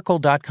 That's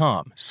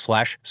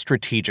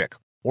oracle.com/strategic.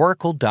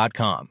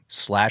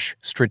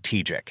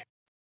 oracle.com/strategic.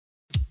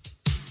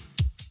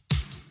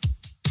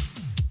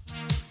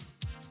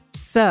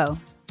 So,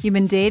 you've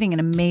been dating an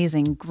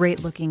amazing,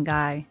 great-looking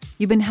guy.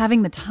 You've been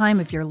having the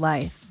time of your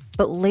life.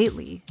 But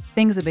lately,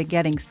 things have been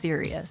getting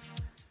serious.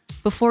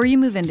 Before you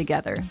move in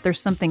together, there's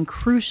something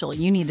crucial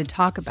you need to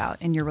talk about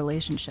in your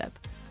relationship.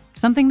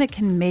 Something that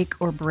can make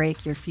or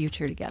break your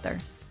future together.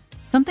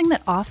 Something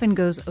that often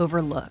goes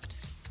overlooked.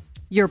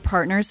 Your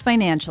partner's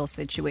financial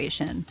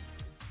situation.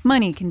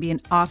 Money can be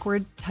an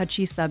awkward,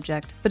 touchy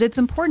subject, but it's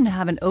important to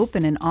have an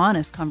open and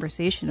honest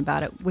conversation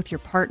about it with your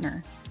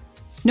partner.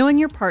 Knowing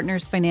your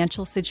partner's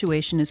financial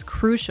situation is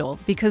crucial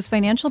because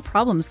financial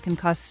problems can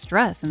cause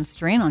stress and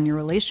strain on your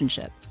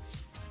relationship.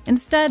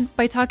 Instead,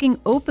 by talking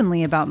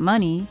openly about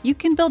money, you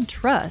can build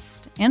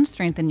trust and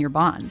strengthen your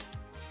bond.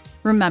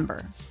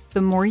 Remember,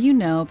 the more you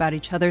know about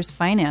each other's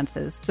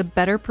finances, the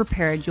better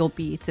prepared you'll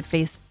be to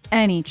face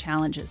any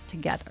challenges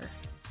together.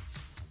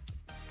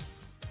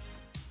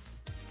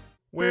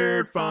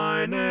 Weird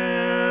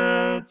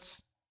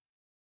Finance.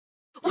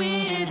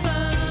 Weird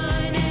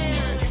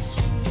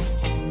Finance.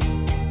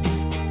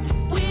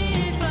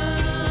 Weird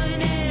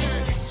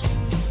Finance.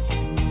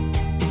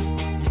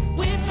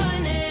 Weird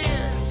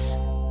Finance.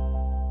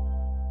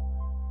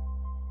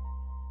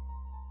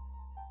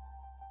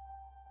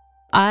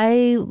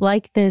 I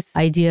like this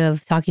idea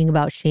of talking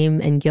about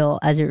shame and guilt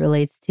as it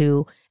relates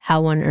to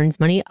how one earns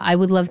money. I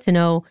would love to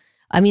know,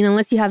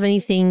 unless you have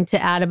anything to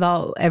add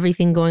about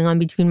everything going on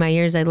between my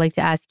ears, I'd like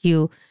to ask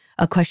you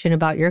a question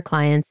about your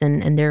clients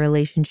and their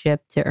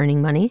relationship to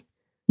earning money.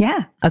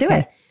 Yeah, let's do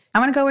it. I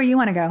want to go where you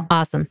want to go.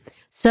 Awesome.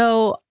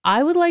 So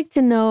I would like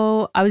to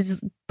know, I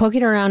was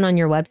poking around on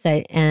your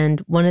website,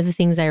 and one of the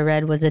things I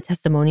read was a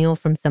testimonial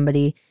from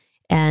somebody,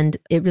 and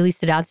it really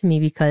stood out to me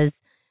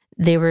because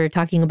they were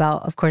talking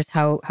about, of course,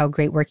 how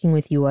great working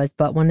with you was.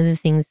 But one of the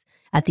things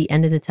at the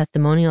end of the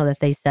testimonial that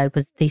they said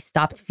was they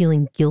stopped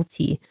feeling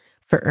guilty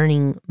for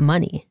earning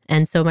money.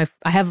 And so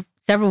I have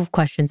several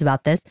questions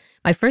about this.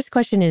 My first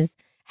question is,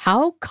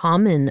 how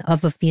common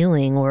of a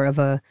feeling or of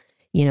a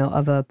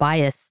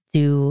bias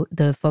do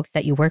the folks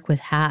that you work with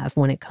have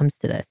when it comes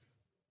to this?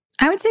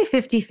 I would say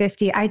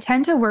 50-50. I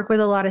tend to work with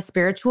a lot of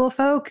spiritual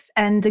folks,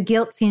 and the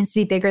guilt seems to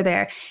be bigger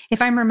there.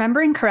 If I'm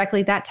remembering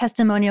correctly, that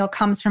testimonial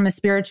comes from a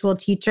spiritual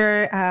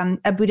teacher,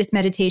 a Buddhist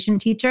meditation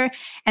teacher,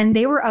 and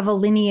they were of a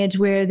lineage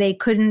where they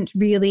couldn't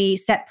really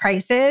set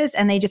prices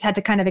and they just had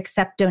to kind of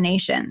accept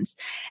donations.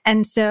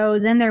 And so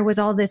then there was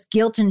all this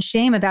guilt and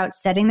shame about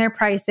setting their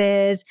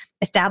prices,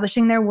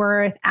 establishing their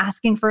worth,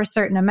 asking for a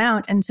certain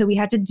amount. And so we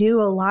had to do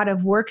a lot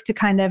of work to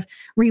kind of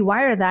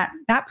rewire that.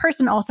 That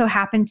person also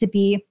happened to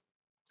be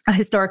a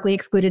historically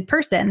excluded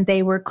person.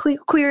 They were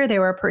queer, they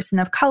were a person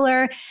of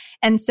color.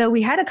 And so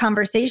we had a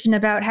conversation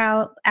about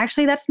how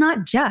actually that's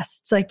not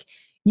just. It's like,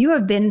 you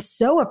have been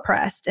so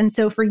oppressed. And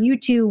so for you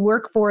to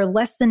work for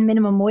less than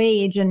minimum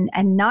wage and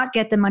not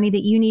get the money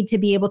that you need to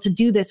be able to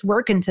do this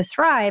work and to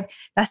thrive,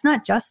 that's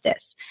not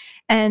justice.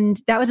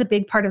 And that was a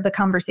big part of the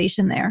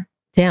conversation there.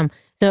 Damn.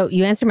 So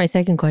you answered my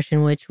second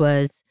question, which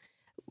was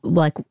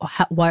like,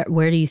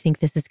 where do you think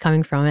this is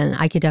coming from? And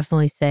I could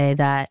definitely say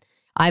that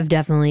I've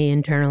definitely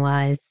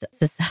internalized,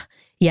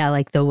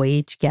 like the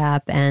wage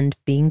gap and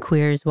being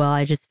queer as well.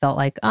 I just felt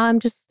like I'm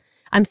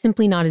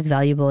simply not as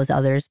valuable as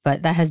others,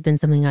 but that has been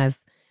something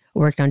I've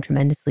worked on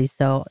tremendously.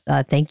 So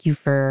thank you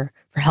for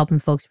helping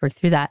folks work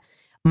through that.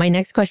 My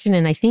next question,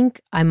 and I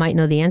think I might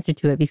know the answer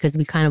to it because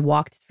we kind of you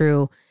walked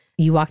through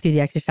the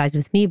exercise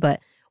with me, but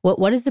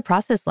what is the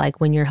process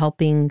like when you're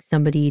helping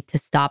somebody to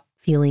stop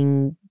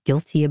feeling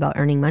guilty about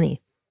earning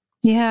money?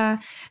 Yeah.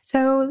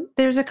 So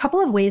there's a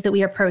couple of ways that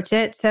we approach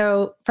it.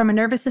 So from a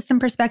nervous system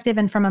perspective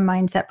and from a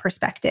mindset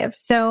perspective.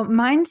 So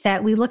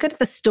mindset, we look at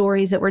the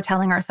stories that we're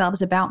telling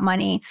ourselves about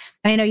money.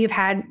 And I know you've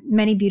had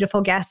many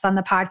beautiful guests on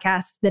the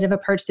podcast that have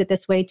approached it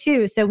this way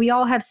too. So we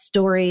all have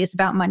stories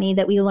about money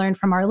that we learned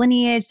from our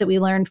lineage, that we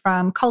learned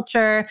from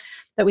culture,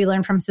 that we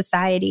learned from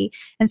society.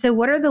 And so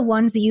what are the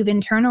ones that you've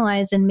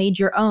internalized and made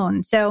your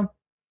own? So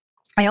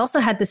I also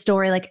had the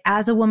story, like,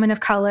 as a woman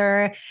of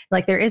color,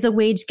 like there is a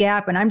wage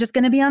gap and I'm just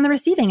going to be on the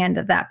receiving end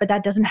of that, but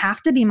that doesn't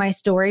have to be my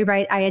story,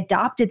 right? I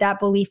adopted that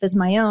belief as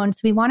my own.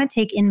 So we want to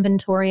take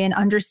inventory and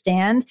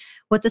understand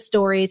what the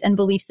stories and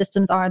belief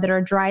systems are that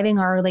are driving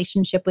our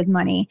relationship with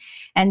money,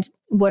 and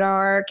what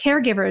our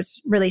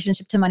caregivers'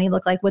 relationship to money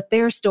look like, what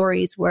their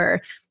stories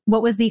were,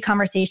 what was the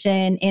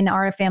conversation in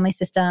our family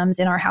systems,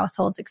 in our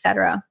households, et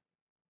cetera.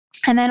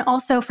 And then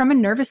also from a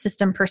nervous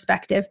system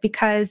perspective,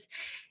 because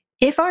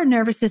if our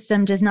nervous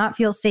system does not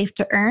feel safe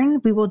to earn,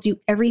 we will do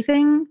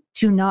everything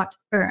to not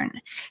earn.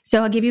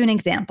 So I'll give you an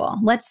example.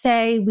 Let's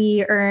say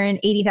we earn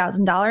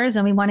 $80,000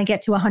 and we want to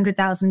get to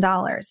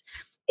 $100,000.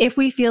 If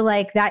we feel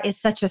like that is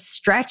such a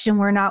stretch and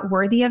we're not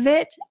worthy of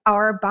it,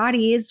 our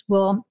bodies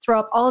will throw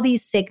up all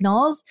these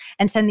signals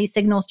and send these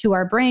signals to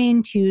our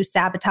brain to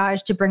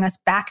sabotage, to bring us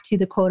back to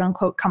the quote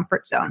unquote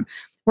comfort zone.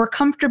 We're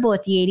comfortable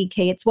at the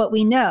 80K. It's what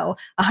we know.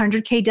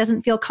 100K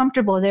doesn't feel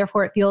comfortable.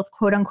 Therefore, it feels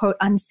quote unquote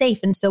unsafe.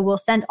 And so we'll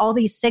send all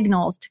these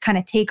signals to kind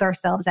of take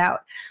ourselves out.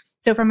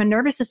 So from a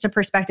nervous system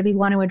perspective, we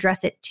want to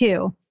address it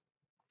too.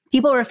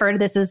 People refer to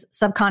this as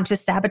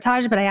subconscious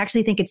sabotage, but I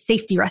actually think it's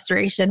safety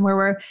restoration, where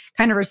we're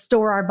kind of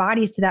restore our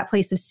bodies to that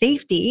place of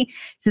safety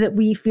so that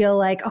we feel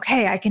like,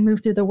 okay, I can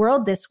move through the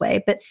world this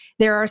way. But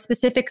there are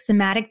specific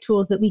somatic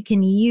tools that we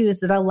can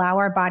use that allow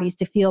our bodies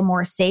to feel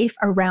more safe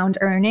around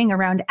earning,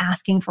 around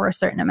asking for a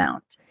certain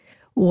amount.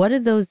 What do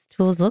those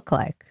tools look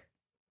like?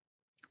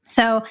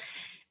 So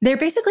they're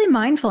basically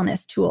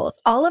mindfulness tools.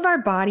 All of our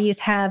bodies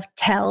have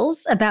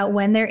tells about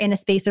when they're in a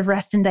space of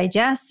rest and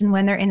digest and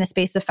when they're in a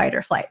space of fight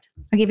or flight.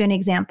 I'll give you an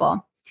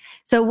example.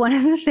 So one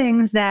of the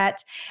things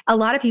that a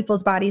lot of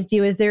people's bodies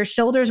do is their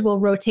shoulders will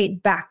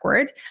rotate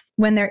backward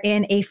when they're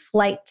in a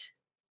flight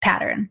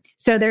pattern.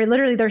 So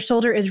their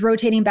shoulder is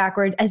rotating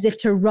backward as if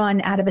to run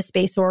out of a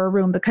space or a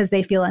room because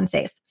they feel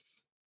unsafe.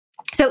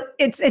 So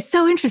it's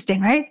so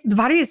interesting, right? The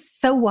body is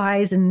so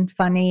wise and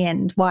funny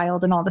and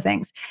wild and all the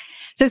things.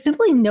 So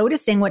simply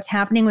noticing what's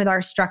happening with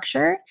our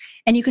structure,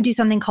 and you can do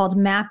something called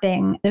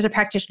mapping. There's a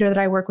practitioner that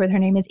I work with. Her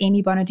name is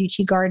Amy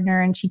Bonaducci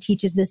Gardner, and she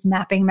teaches this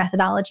mapping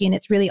methodology, and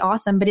it's really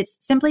awesome. But it's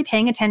simply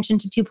paying attention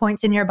to 2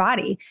 points in your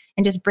body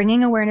and just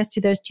bringing awareness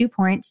to those 2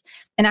 points.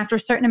 And after a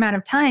certain amount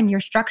of time, your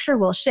structure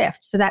will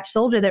shift. So that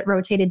shoulder that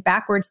rotated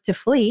backwards to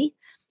flee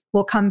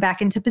will come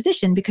back into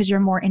position because you're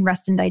more in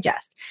rest and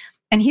digest.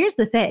 And here's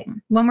the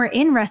thing. When we're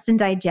in rest and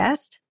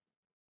digest,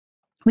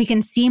 we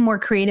can see more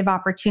creative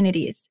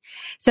opportunities.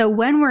 So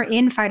when we're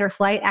in fight or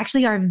flight,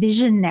 actually our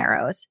vision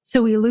narrows.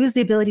 So we lose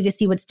the ability to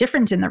see what's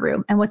different in the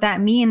room. And what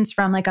that means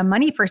from like a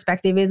money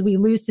perspective is we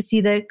lose to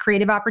see the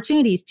creative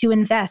opportunities to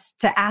invest,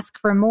 to ask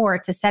for more,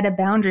 to set a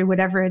boundary,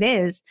 whatever it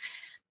is.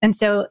 And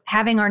so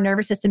having our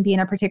nervous system be in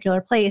a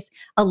particular place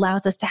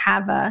allows us to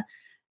have a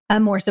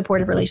more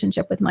supportive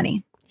relationship with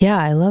money. Yeah,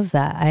 I love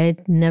that. I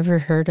had never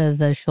heard of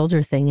the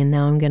shoulder thing. And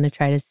now I'm going to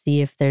try to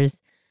see if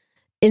there's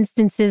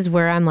instances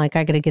where I'm like,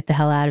 I got to get the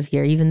hell out of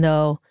here, even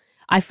though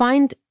I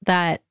find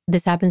that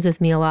this happens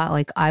with me a lot.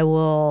 Like I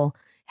will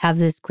have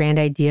this grand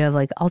idea of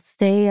like, I'll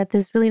stay at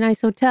this really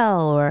nice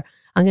hotel, or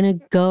I'm going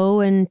to go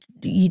and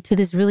to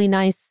this really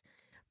nice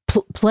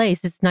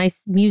place, this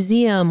nice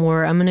museum,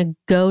 or I'm going to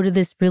go to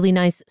this really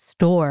nice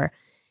store.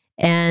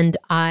 And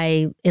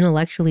I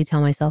intellectually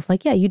tell myself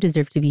like, yeah, you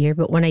deserve to be here.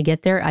 But when I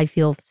get there, I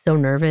feel so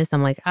nervous.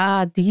 I'm like,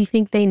 do you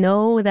think they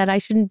know that I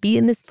shouldn't be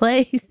in this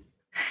place?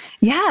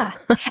 Yeah.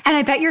 And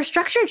I bet your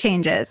structure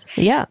changes.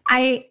 Yeah.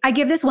 I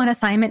give this one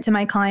assignment to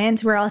my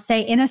clients where I'll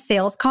say in a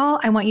sales call,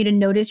 I want you to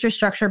notice your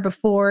structure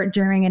before,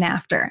 during, and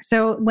after.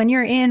 So when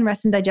you're in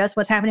rest and digest,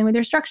 what's happening with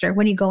your structure?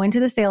 When you go into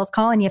the sales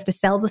call and you have to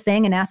sell the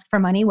thing and ask for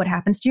money, what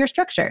happens to your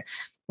structure?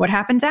 What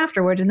happens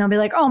afterwards? And they'll be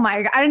like, oh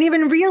my God, I didn't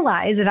even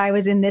realize that I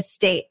was in this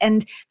state.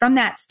 And from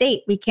that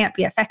state, we can't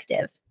be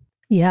effective.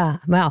 Yeah.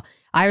 Wow.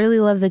 I really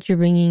love that you're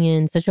bringing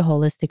in such a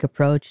holistic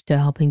approach to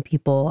helping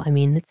people. I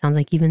mean, it sounds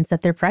like even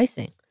set their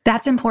pricing.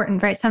 That's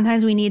important, right?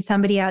 Sometimes we need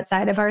somebody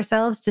outside of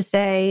ourselves to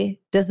say,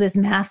 does this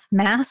math?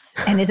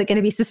 And is it going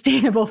to be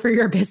sustainable for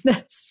your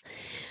business?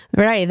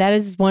 Right. That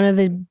is one of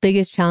the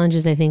biggest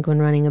challenges, I think, when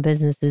running a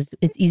business is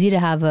it's easy to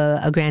have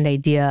a grand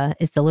idea.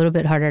 It's a little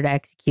bit harder to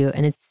execute,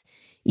 and it's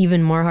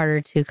even more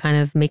harder to kind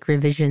of make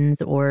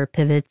revisions or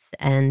pivots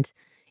and,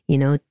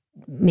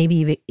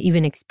 maybe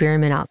even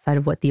experiment outside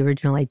of what the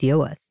original idea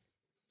was.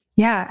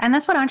 Yeah. And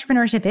that's what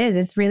entrepreneurship is.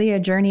 It's really a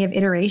journey of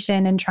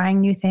iteration and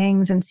trying new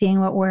things and seeing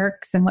what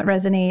works and what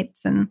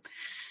resonates and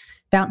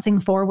bouncing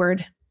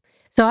forward.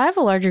 So I have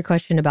a larger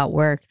question about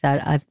work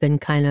that I've been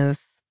kind of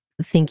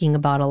thinking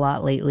about a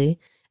lot lately,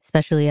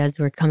 especially as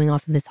we're coming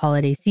off of this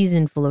holiday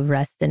season full of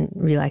rest and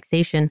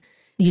relaxation.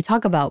 You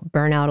talk about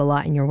burnout a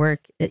lot in your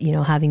work,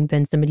 having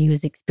been somebody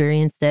who's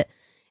experienced it.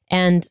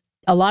 And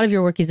a lot of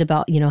your work is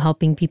about,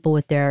 helping people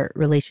with their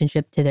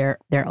relationship to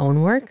their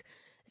own work.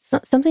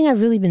 Something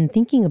I've really been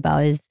thinking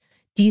about is,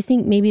 do you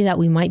think maybe that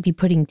we might be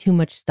putting too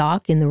much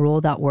stock in the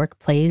role that work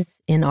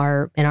plays in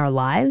our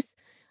lives?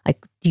 Like,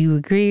 do you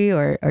agree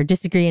or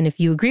disagree? And if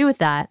you agree with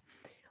that,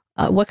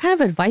 what kind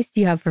of advice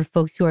do you have for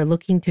folks who are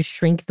looking to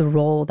shrink the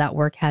role that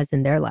work has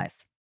in their life?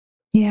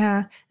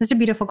 Yeah, that's a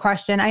beautiful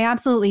question. I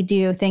absolutely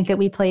do think that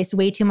we place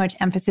way too much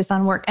emphasis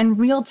on work. And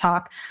real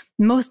talk,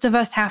 most of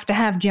us have to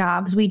have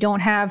jobs. We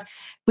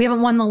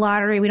haven't won the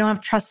lottery. We don't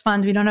have trust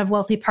funds. We don't have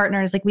wealthy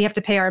partners. Like we have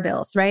to pay our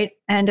bills, right?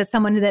 And as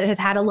someone that has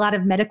had a lot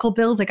of medical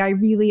bills, like I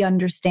really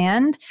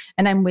understand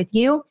and I'm with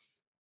you.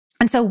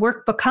 And so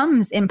work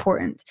becomes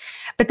important,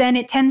 but then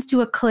it tends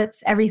to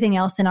eclipse everything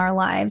else in our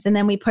lives. And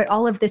then we put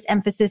all of this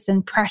emphasis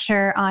and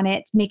pressure on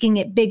it, making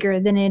it bigger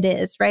than it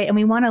is, right? And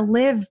we want to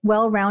live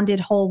well-rounded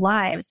whole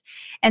lives.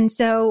 And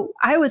so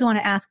I always want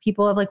to ask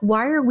people of like,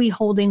 why are we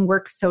holding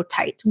work so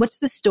tight? What's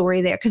the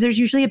story there? Because there's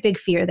usually a big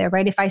fear there,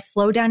 right? If I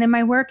slow down in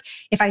my work,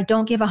 if I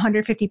don't give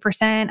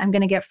 150%, I'm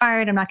going to get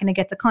fired. I'm not going to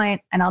get the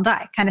client and I'll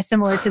die. Kind of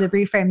similar to the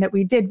reframe that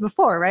we did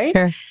before, right?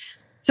 Sure.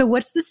 So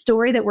what's the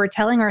story that we're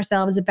telling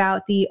ourselves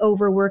about the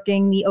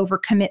overworking, the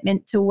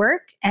overcommitment to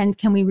work? And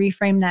can we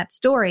reframe that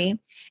story?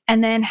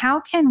 And then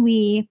how can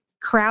we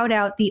crowd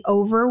out the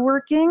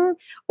overworking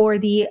or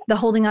the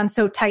holding on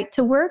so tight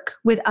to work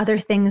with other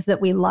things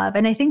that we love?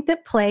 And I think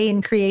that play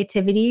and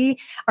creativity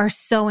are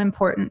so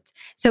important.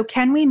 So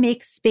can we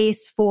make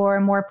space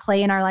for more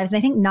play in our lives? And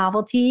I think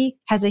novelty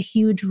has a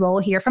huge role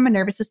here. From a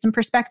nervous system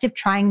perspective,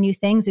 trying new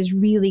things is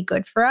really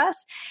good for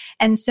us.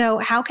 And so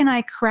how can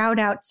I crowd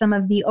out some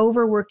of the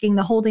overworking,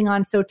 the holding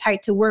on so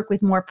tight to work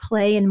with more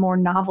play and more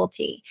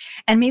novelty?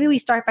 And maybe we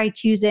start by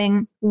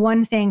choosing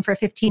one thing for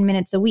 15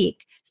 minutes a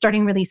week,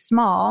 starting really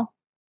small.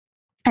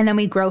 And then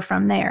we grow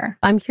from there.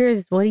 I'm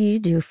curious, what do you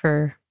do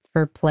for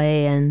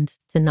play and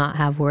to not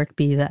have work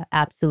be the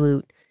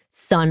absolute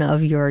sun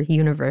of your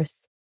universe?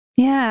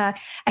 Yeah,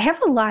 I have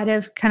a lot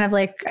of kind of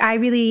like, I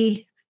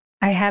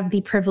have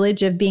the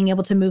privilege of being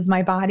able to move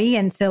my body.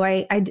 And so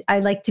I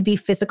like to be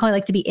physical. I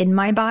like to be in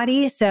my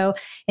body. So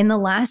in the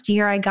last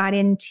year, I got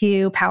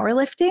into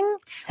powerlifting,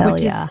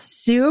 which is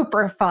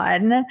super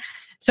fun.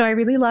 So I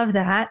really love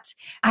that.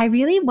 I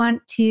really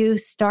want to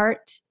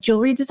start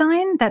jewelry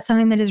design. That's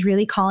something that is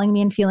really calling me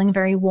and feeling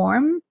very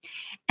warm.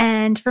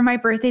 And for my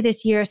birthday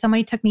this year,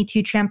 somebody took me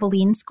to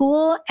trampoline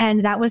school,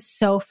 and that was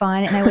so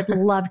fun. And I would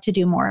love to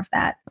do more of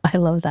that. I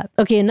love that.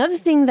 Okay, another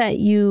thing that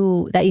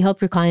you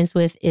help your clients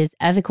with is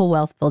ethical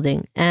wealth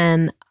building.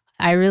 And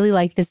I really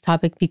like this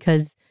topic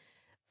because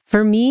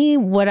for me,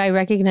 what I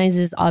recognize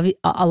is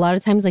a lot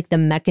of times like the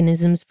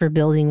mechanisms for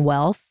building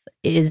wealth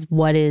is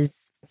what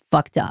is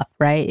fucked up,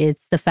 right?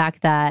 It's the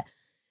fact that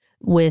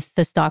with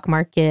the stock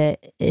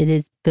market, it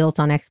is built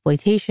on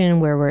exploitation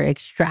where we're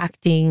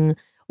extracting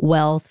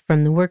wealth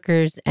from the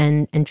workers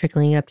and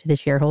trickling it up to the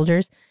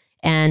shareholders.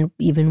 And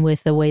even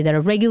with the way that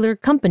a regular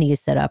company is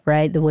set up,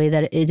 right? The way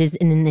that it is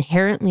an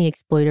inherently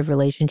exploitive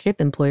relationship,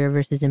 employer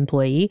versus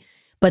employee.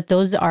 But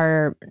those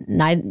are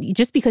not,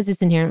 just because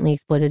it's inherently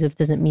exploitative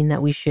doesn't mean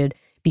that we should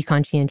be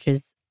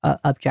conscientious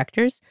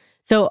objectors.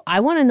 So I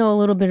want to know a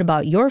little bit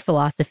about your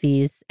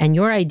philosophies and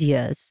your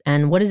ideas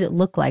and what does it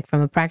look like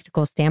from a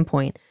practical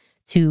standpoint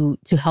to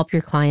help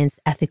your clients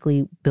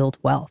ethically build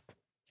wealth?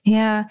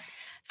 Yeah.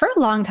 For a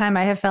long time,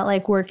 I have felt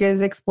like work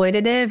is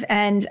exploitative.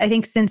 And I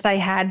think since I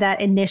had that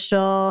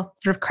initial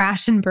sort of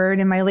crash and burn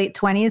in my late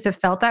 20s, it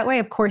felt that way.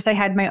 Of course, I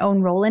had my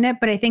own role in it,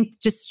 but I think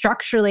just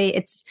structurally,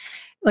 it's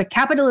like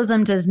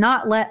capitalism does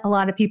not let a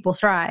lot of people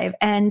thrive.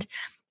 And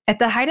at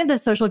the height of the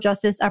social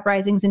justice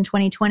uprisings in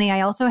 2020,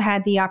 I also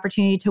had the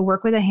opportunity to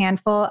work with a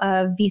handful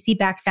of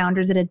VC-backed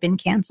founders that had been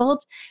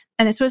canceled.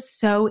 And this was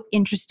so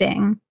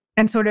interesting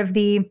and sort of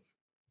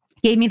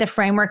gave me the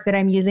framework that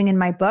I'm using in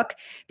my book,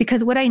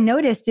 because what I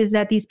noticed is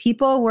that these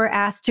people were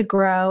asked to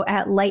grow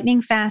at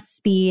lightning fast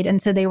speed. And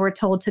so they were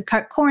told to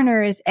cut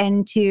corners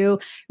and to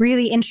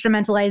really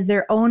instrumentalize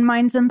their own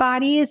minds and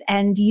bodies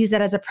and use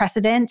that as a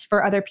precedent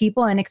for other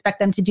people and expect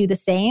them to do the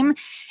same.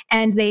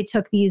 And they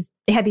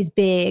had these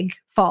big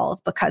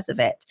falls because of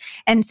it.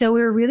 And so we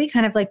were really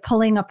kind of like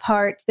pulling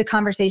apart the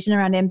conversation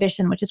around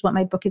ambition, which is what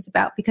my book is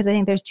about, because I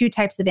think there's two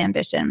types of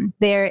ambition.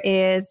 There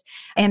is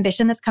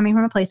ambition that's coming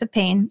from a place of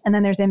pain, and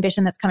then there's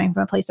ambition that's coming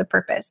from a place of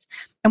purpose.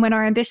 And when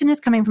our ambition is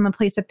coming from a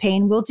place of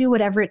pain, we'll do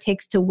whatever it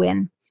takes to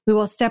win. We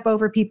will step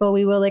over people,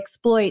 we will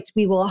exploit,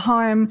 we will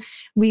harm,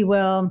 we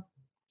will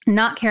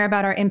not care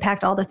about our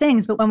impact, all the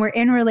things. But when we're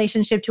in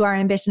relationship to our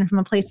ambition from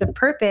a place of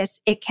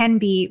purpose, it can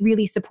be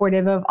really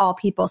supportive of all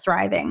people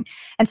thriving.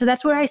 And so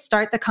that's where I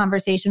start the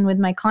conversation with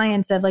my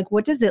clients of like,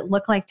 what does it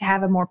look like to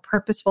have a more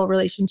purposeful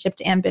relationship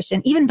to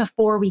ambition, even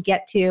before we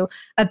get to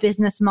a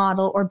business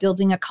model or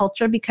building a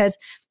culture? Because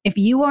if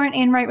you aren't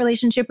in right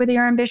relationship with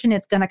your ambition,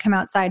 it's going to come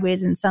out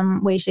sideways in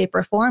some way, shape,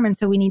 or form. And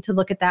so we need to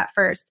look at that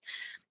first.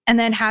 And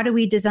then how do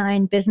we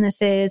design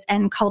businesses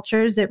and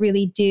cultures that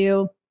really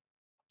do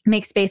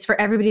make space for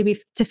everybody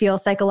to feel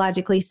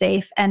psychologically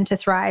safe and to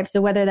thrive? So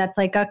whether that's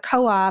like a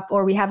co-op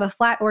or we have a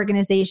flat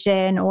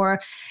organization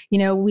or,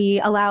 we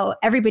allow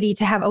everybody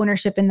to have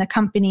ownership in the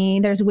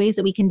company, there's ways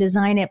that we can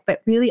design it,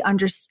 but really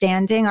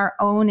understanding our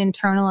own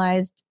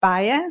internalized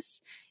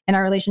bias and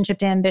our relationship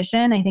to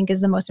ambition, I think is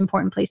the most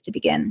important place to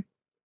begin.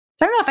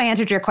 So I don't know if I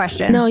answered your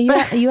question. No, you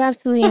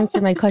absolutely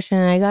answered my question.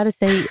 And I got to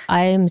say,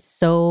 I am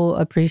so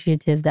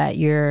appreciative that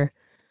you're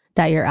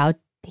out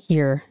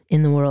here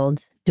in the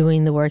world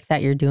doing the work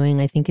that you're doing.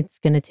 I think it's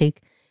going to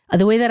take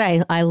the way that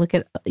I look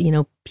at,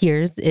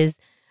 peers is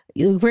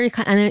we're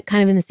kind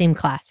of in the same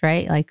class,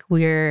 right? Like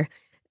we're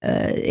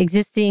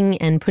existing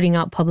and putting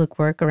out public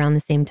work around the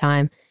same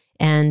time.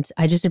 And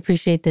I just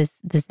appreciate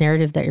this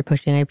narrative that you're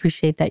pushing. I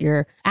appreciate that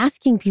you're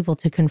asking people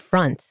to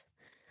confront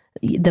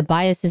the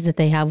biases that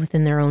they have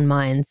within their own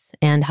minds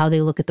and how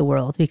they look at the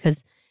world,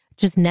 because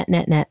just net,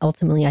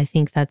 ultimately, I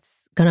think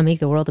that's going to make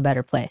the world a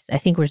better place. I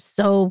think we're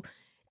so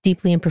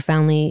deeply and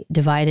profoundly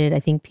divided. I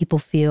think people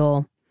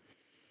feel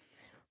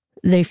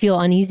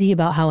uneasy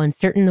about how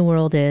uncertain the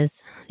world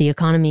is, the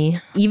economy.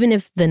 Even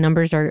if the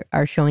numbers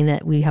are showing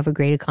that we have a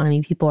great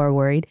economy, people are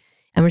worried.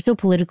 And we're so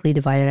politically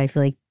divided. I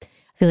feel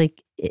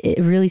like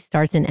it really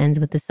starts and ends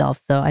with the self.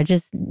 So I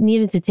just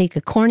needed to take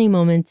a corny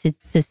moment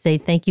to say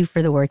thank you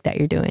for the work that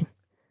you're doing.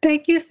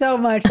 Thank you so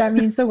much. That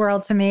means the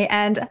world to me.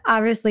 And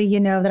obviously, you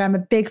know that I'm a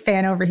big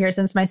fan over here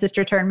since my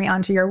sister turned me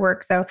on to your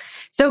work.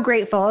 So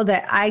grateful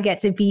that I get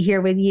to be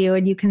here with you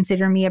and you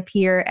consider me a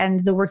peer,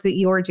 and the work that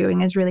you're doing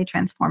is really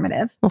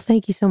transformative. Well,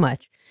 thank you so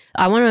much.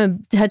 I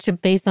want to touch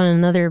base on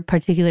another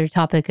particular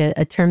topic,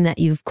 a term that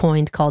you've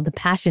coined called the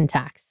passion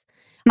tax.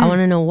 I want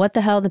to know what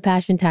the hell the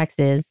passion tax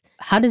is.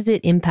 How does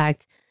it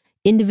impact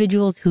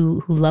individuals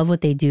who love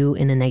what they do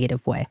in a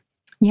negative way?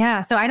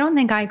 Yeah. So I don't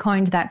think I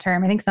coined that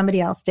term. I think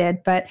somebody else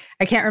did, but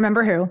I can't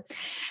remember who.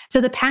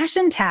 So the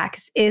passion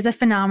tax is a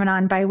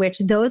phenomenon by which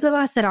those of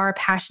us that are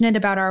passionate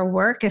about our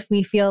work, if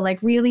we feel like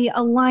really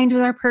aligned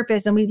with our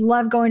purpose and we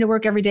love going to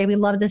work every day, we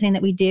love the thing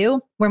that we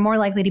do, we're more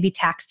likely to be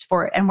taxed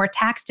for it. And we're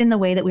taxed in the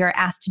way that we are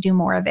asked to do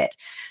more of it.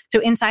 So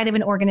inside of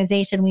an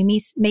organization, we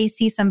may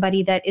see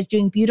somebody that is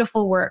doing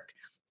beautiful work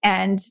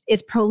and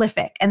is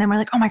prolific. And then we're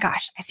like, oh my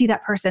gosh, I see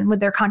that person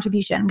with their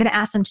contribution. I'm going to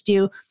ask them to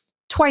do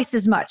twice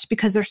as much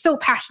because they're so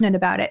passionate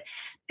about it.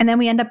 And then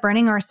we end up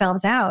burning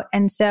ourselves out.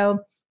 And so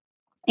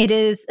it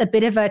is a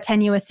bit of a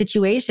tenuous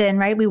situation,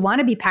 right? We want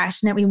to be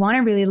passionate. We want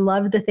to really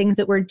love the things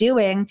that we're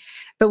doing,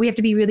 but we have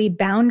to be really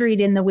boundaried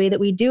in the way that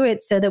we do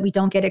it so that we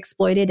don't get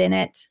exploited in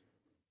it.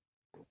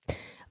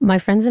 My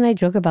friends and I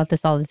joke about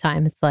this all the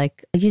time. It's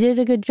like, you did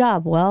a good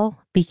job.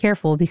 Well, be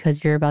careful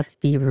because you're about to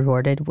be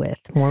rewarded with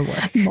more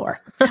work.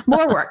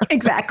 More work.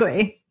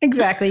 Exactly.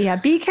 Yeah.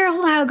 Be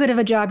careful how good of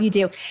a job you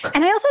do.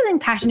 And I also think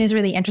passion is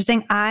really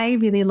interesting. I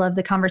really love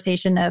the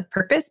conversation of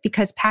purpose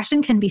because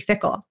passion can be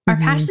fickle. Our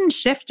passions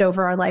shift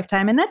over our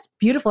lifetime. And that's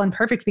beautiful and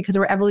perfect because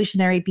we're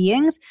evolutionary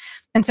beings.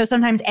 And so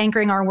sometimes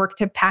anchoring our work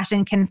to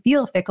passion can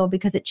feel fickle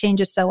because it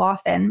changes so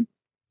often.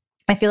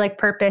 I feel like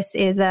purpose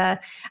is a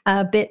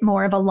bit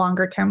more of a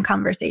longer term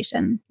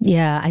conversation.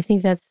 Yeah, I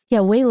think that's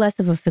way less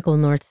of a fickle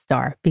North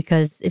Star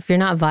because if you're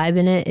not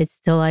vibing it, it's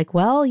still like,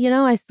 well,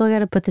 I still got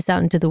to put this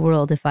out into the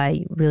world if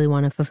I really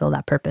want to fulfill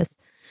that purpose.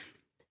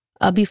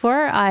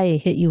 Before I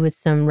hit you with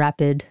some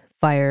rapid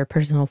fire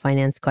personal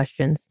finance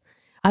questions,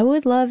 I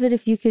would love it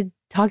if you could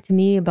talk to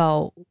me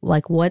about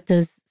like, what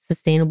does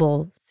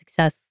sustainable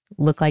success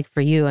look like for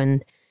you?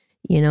 And,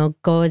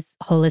 go as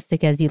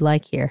holistic as you'd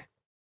like here.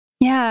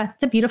 Yeah,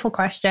 it's a beautiful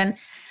question.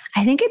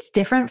 I think it's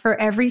different for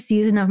every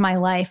season of my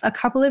life. A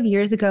couple of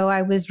years ago,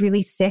 I was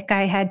really sick.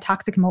 I had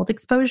toxic mold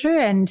exposure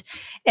and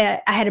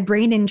I had a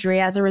brain injury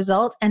as a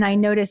result. And I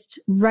noticed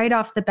right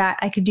off the bat,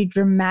 I could do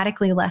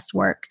dramatically less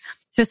work.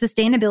 So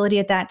sustainability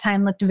at that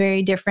time looked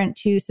very different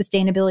to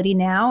sustainability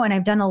now. And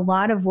I've done a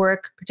lot of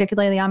work,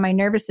 particularly on my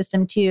nervous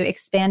system, to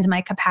expand my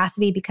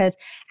capacity because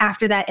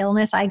after that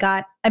illness,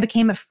 I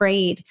became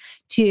afraid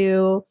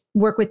to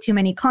work with too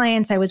many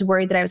clients. I was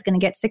worried that I was going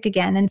to get sick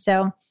again. And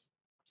so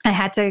I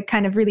had to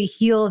kind of really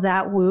heal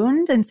that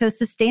wound. And so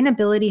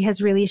sustainability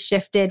has really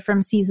shifted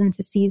from season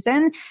to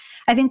season.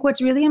 I think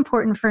what's really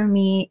important for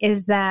me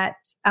is that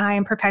I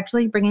am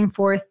perpetually bringing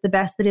forth the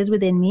best that is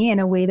within me in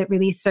a way that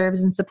really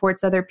serves and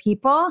supports other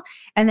people,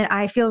 and that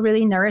I feel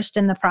really nourished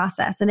in the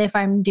process. And if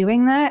I'm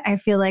doing that, I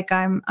feel like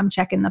I'm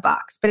checking the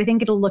box. But I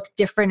think it'll look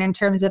different in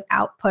terms of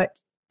output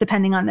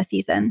depending on the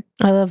season.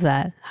 I love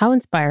that. How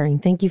inspiring.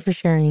 Thank you for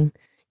sharing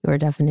your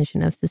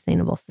definition of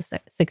sustainable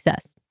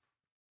success.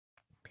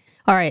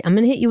 All right, I'm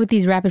going to hit you with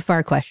these rapid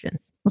fire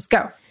questions. Let's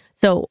go.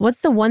 So,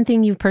 what's the one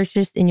thing you've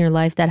purchased in your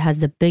life that has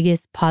the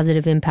biggest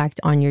positive impact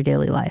on your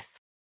daily life?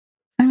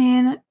 I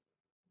mean,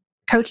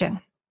 coaching.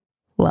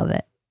 Love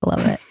it.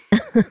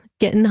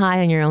 Getting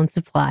high on your own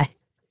supply.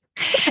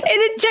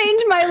 It had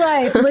changed my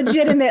life,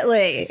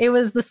 legitimately. It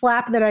was the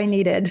slap that I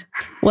needed.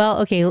 Well,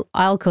 okay,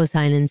 I'll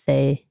co-sign and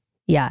say,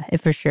 yeah, it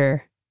for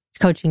sure.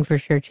 Coaching for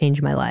sure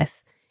changed my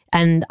life.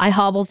 And I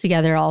hobble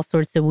together all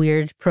sorts of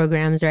weird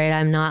programs, right?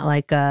 I'm not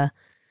like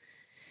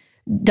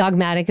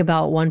dogmatic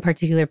about one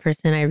particular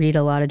person. I read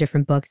a lot of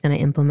different books and I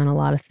implement a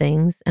lot of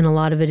things. And a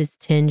lot of it is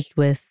tinged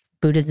with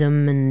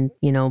Buddhism and,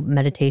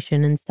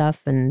 meditation and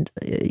stuff and,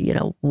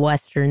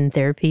 Western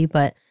therapy.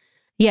 But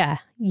yeah,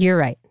 you're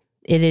right.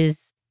 It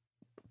is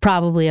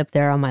probably up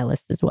there on my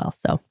list as well.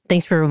 So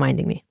thanks for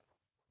reminding me.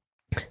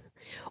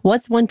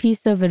 What's one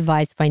piece of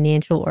advice,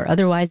 financial or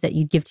otherwise, that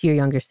you'd give to your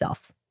younger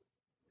self?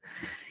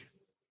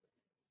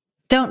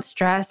 Don't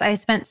stress. I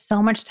spent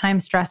so much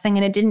time stressing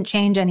and it didn't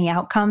change any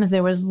outcomes.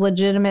 There was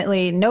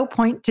legitimately no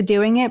point to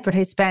doing it, but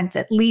I spent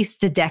at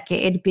least a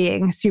decade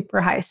being super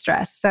high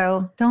stress.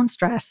 So don't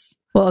stress.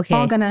 Well, okay. It's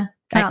all going to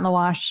come out in the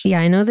wash. Yeah,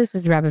 I know this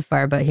is rapid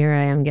fire, but here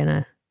I am going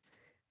to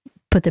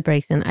put the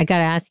brakes in. I got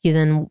to ask you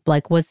then,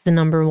 like, what's the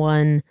number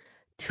one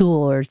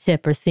tool or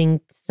tip or thing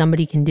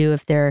somebody can do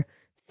if they're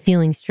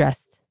feeling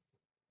stressed?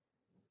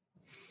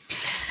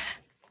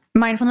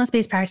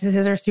 Mindfulness-based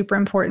practices are super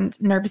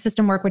important. Nervous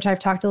system work, which I've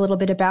talked a little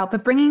bit about,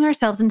 but bringing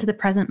ourselves into the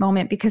present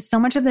moment, because so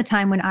much of the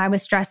time when I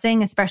was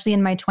stressing, especially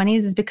in my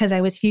 20s, is because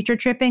I was future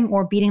tripping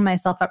or beating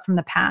myself up from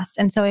the past.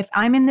 And so if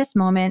I'm in this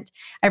moment,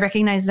 I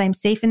recognize that I'm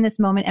safe in this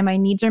moment and my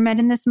needs are met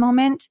in this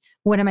moment,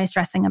 what am I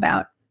stressing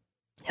about?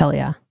 Hell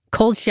yeah.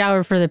 Cold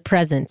shower for the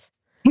present.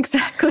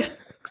 Exactly.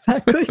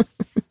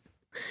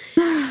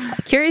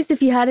 Curious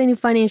if you had any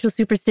financial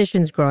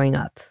superstitions growing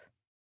up.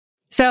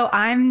 So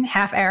I'm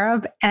half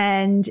Arab,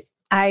 and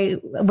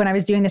when I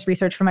was doing this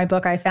research for my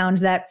book, I found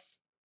that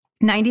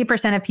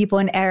 90% of people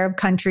in Arab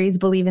countries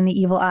believe in the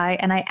evil eye,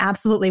 and I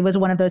absolutely was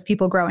one of those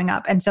people growing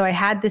up. And so I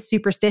had this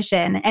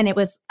superstition, and it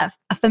was a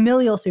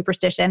familial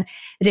superstition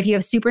that if you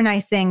have super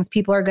nice things,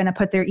 people are going to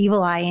put their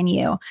evil eye in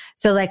you.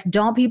 So like,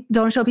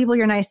 don't show people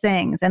your nice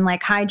things, and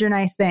like hide your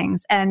nice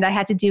things. And I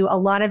had to do a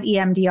lot of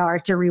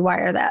EMDR to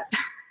rewire that.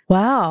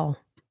 Wow.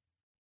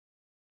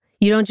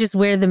 You don't just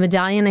wear the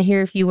medallion. I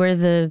hear if you wear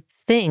the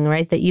thing,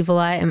 right? The evil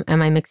eye.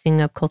 Am I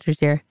mixing up cultures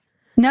here?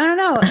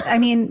 No. I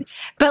mean,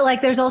 but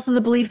like, there's also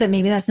the belief that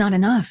maybe that's not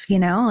enough,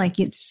 like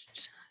you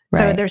just, right.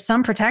 So there's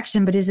some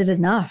protection, but is it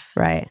enough?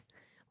 Right.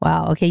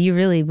 Wow. Okay. You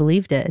really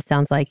believed it. It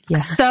sounds like, yeah.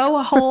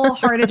 So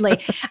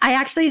wholeheartedly.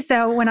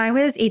 So when I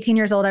was 18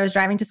 years old, I was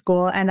driving to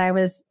school and I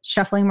was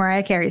shuffling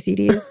Mariah Carey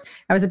CDs.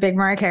 I was a big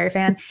Mariah Carey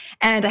fan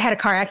and I had a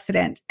car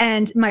accident.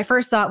 And my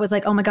first thought was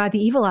like, oh my God,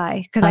 the evil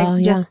eye. Cause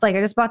I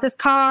just bought this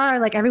car.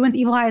 Like everyone's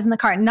evil eye is in the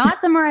car,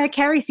 not the Mariah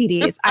Carey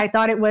CDs. I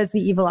thought it was the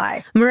evil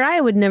eye.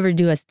 Mariah would never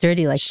do us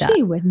dirty like that.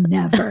 She would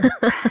never.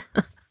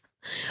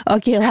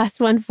 Okay. Last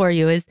one for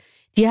you is,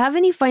 do you have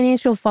any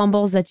financial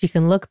fumbles that you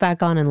can look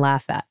back on and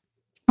laugh at?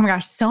 Oh my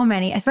gosh, so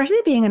many, especially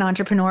being an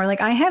entrepreneur.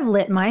 Like I have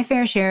lit my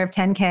fair share of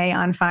 10K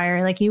on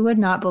fire. Like you would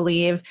not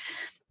believe.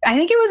 I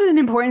think it was an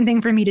important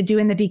thing for me to do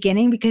in the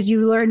beginning because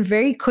you learn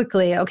very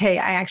quickly, okay,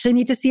 I actually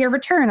need to see a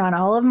return on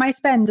all of my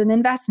spends and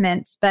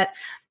investments. But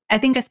I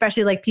think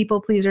especially like people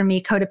pleaser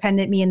me,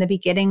 codependent me in the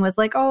beginning was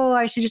like, oh,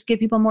 I should just give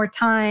people more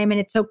time and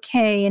it's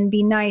okay and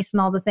be nice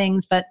and all the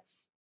things, but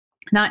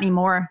not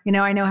anymore. You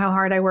know, I know how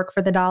hard I work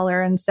for the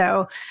dollar. And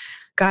so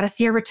got to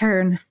see a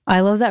return.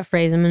 I love that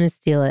phrase. I'm going to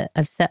steal it.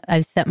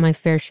 I've set my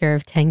fair share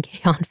of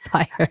 10K on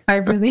fire. I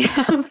really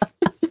have.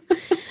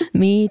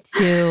 Me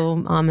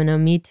too, Amina.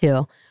 Me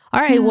too. All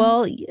right.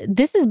 Well,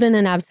 this has been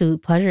an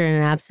absolute pleasure and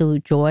an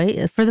absolute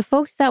joy. For the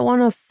folks that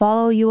want to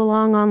follow you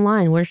along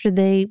online, where should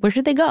they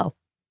go?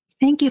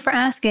 Thank you for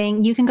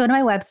asking. You can go to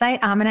my website,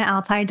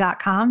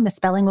 AminaAlTai.com. The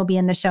spelling will be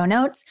in the show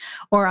notes,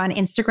 or on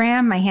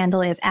Instagram. My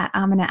handle is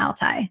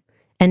 @AminaAlTai.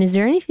 And is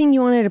there anything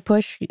you wanted to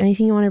push,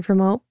 anything you want to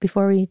promote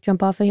before we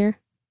jump off of here?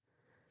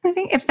 I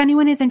think if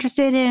anyone is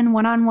interested in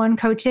one-on-one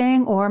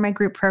coaching or my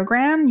group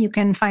program, you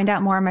can find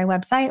out more on my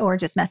website or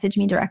just message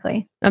me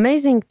directly.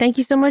 Amazing. Thank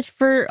you so much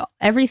for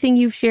everything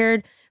you've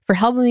shared, for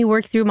helping me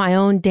work through my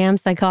own damn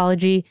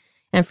psychology,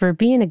 and for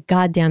being a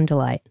goddamn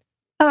delight.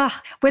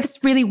 This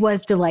really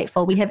was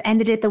delightful. We have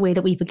ended it the way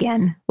that we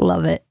began.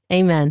 Love it.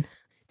 Amen.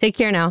 Take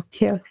care now.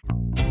 Too.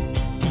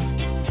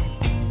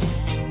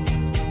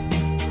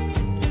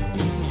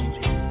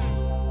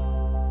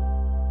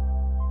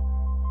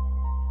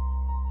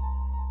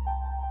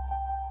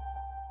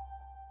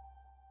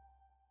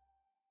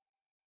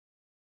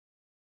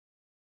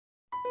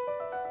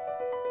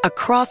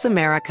 Across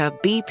America,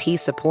 BP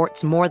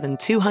supports more than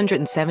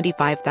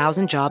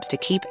 275,000 jobs to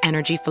keep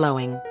energy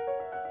flowing.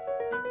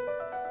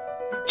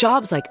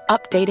 Jobs like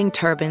updating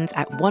turbines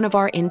at one of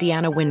our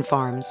Indiana wind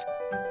farms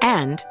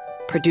and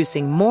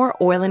producing more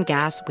oil and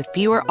gas with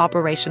fewer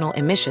operational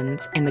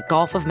emissions in the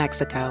Gulf of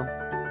Mexico.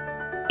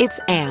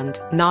 It's and,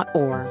 not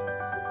or.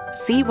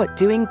 See what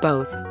doing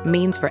both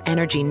means for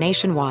energy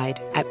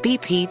nationwide at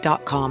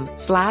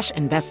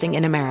bp.com/investing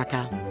in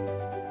America.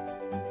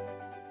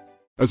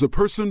 As a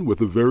person with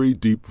a very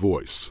deep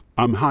voice,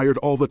 I'm hired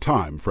all the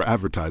time for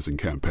advertising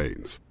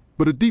campaigns.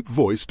 But a deep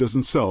voice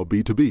doesn't sell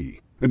B2B,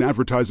 and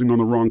advertising on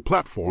the wrong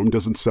platform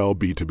doesn't sell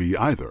B2B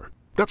either.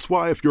 That's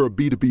why if you're a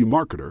B2B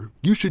marketer,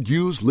 you should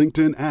use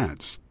LinkedIn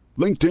ads.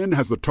 LinkedIn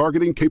has the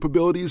targeting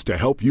capabilities to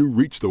help you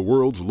reach the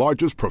world's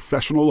largest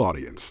professional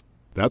audience.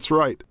 That's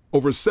right,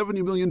 over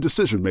 70 million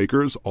decision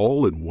makers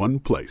all in one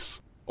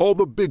place. All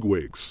the big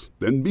wigs,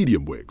 then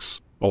medium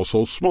wigs,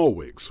 also small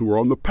wigs who are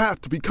on the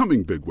path to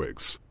becoming big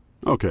wigs.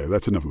 Okay,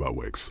 that's enough about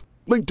wigs.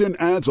 LinkedIn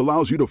ads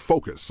allows you to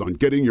focus on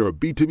getting your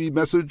B2B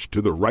message to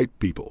the right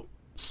people.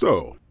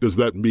 So, does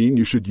that mean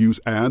you should use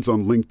ads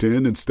on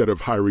LinkedIn instead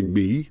of hiring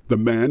me, the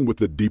man with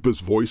the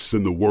deepest voice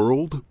in the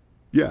world?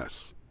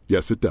 Yes.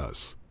 Yes, it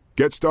does.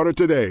 Get started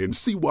today and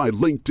see why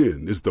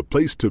LinkedIn is the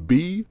place to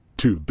be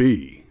to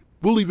be.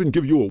 We'll even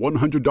give you a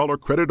 $100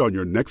 credit on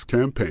your next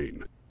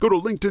campaign. Go to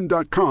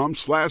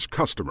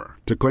linkedin.com/customer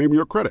to claim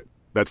your credit.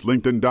 That's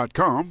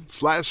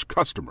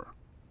linkedin.com/customer.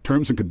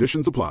 Terms and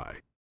conditions apply.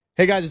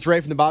 Hey guys, it's Ray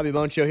from the Bobby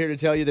Bone Show here to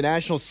tell you the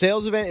national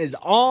sales event is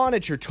on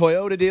at your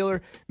Toyota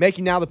dealer,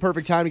 making now the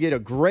perfect time to get a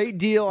great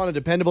deal on a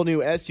dependable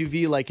new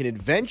SUV like an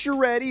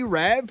adventure-ready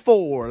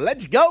RAV4.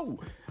 Let's go!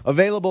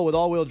 Available with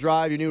all-wheel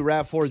drive, your new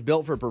RAV4 is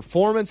built for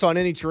performance on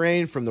any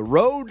terrain, from the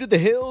road to the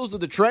hills to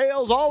the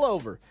trails, all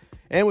over.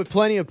 And with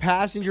plenty of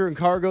passenger and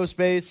cargo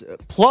space,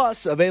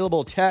 plus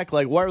available tech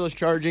like wireless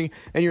charging,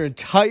 and your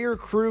entire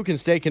crew can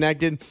stay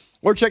connected.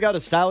 Or check out a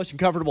stylish and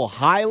comfortable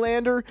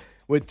Highlander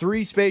with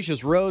 3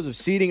 spacious rows of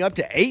seating, up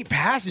to 8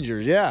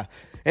 passengers, yeah.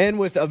 And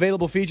with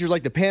available features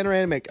like the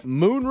panoramic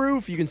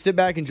moonroof, you can sit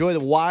back and enjoy the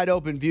wide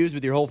open views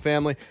with your whole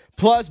family.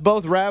 Plus,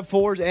 both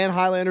RAV4s and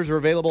Highlanders are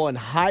available in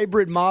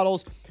hybrid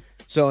models.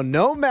 So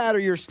no matter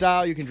your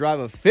style, you can drive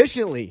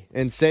efficiently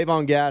and save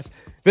on gas.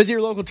 Visit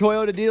your local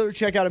Toyota dealer.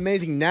 Check out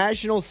amazing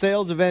national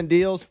sales event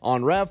deals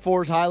on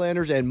RAV4s,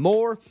 Highlanders, and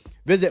more.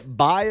 Visit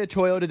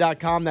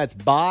buyatoyota.com. That's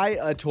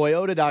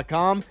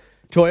buyatoyota.com.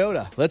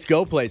 Toyota, let's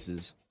go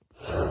places.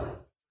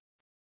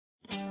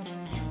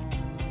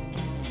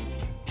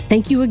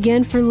 Thank you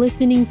again for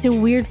listening to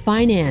Weird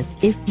Finance.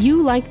 If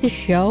you like the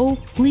show,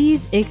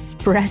 please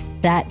express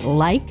that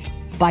like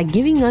by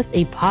giving us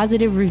a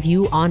positive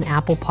review on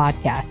Apple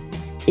Podcasts.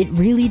 It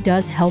really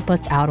does help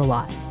us out a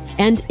lot.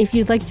 And if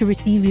you'd like to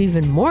receive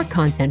even more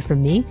content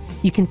from me,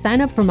 you can sign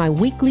up for my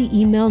weekly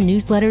email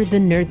newsletter, The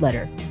Nerd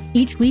Letter.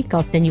 Each week,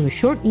 I'll send you a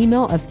short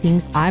email of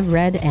things I've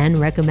read and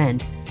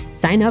recommend.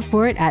 Sign up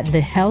for it at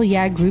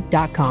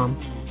thehellyeahgroup.com.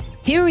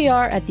 Here we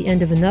are at the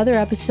end of another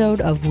episode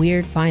of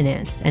Weird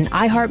Finance, an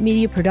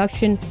iHeartMedia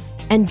production,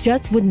 and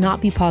just would not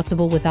be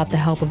possible without the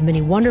help of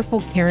many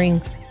wonderful,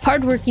 caring,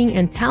 hardworking,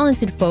 and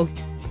talented folks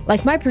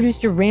like my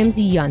producer,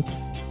 Ramsey Yunt.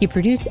 He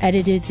produced,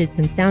 edited, did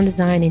some sound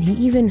design, and he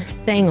even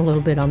sang a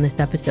little bit on this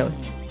episode.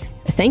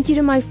 Thank you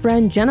to my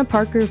friend Jenna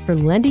Parker for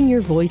lending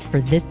your voice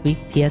for this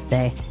week's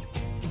PSA.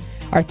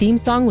 Our theme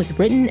song was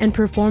written and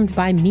performed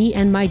by me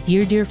and my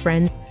dear, dear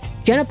friends,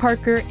 Jenna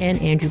Parker and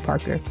Andrew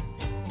Parker.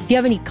 If you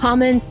have any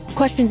comments,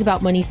 questions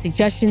about money,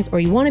 suggestions, or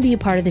you want to be a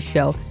part of the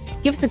show,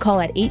 give us a call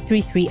at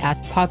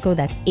 833-ASK-PACO,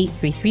 that's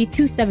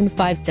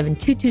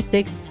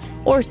 833-275-7226,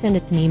 or send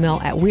us an email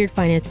at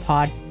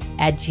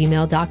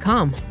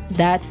weirdfinancepod@gmail.com.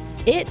 That's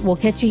it. We'll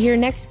catch you here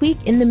next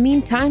week. In the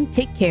meantime,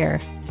 take care.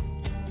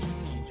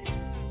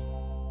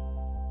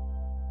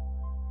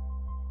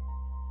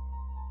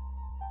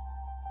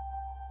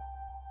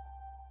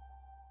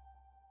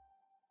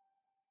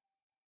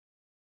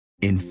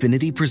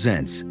 Infiniti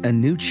presents a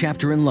new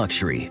chapter in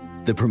luxury,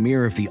 the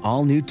premiere of the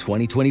all-new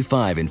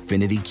 2025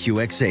 Infiniti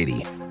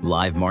QX80,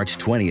 live March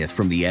 20th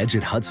from the Edge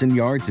at Hudson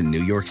Yards in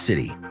New York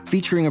City,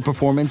 featuring a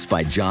performance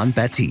by John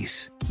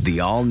Batiste. The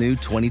all-new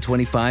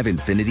 2025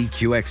 Infiniti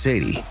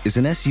QX80 is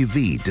an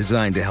SUV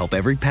designed to help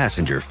every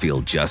passenger feel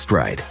just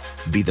right.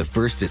 Be the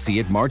first to see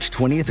it March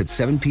 20th at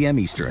 7 p.m.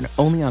 Eastern,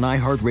 only on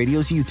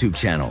iHeartRadio's YouTube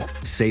channel.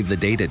 Save the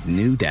date at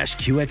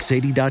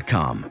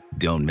new-QX80.com.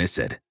 Don't miss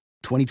it.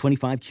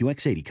 2025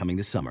 QX80 coming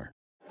this summer.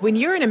 When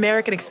you're an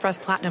American Express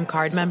Platinum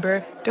Card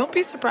member, don't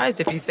be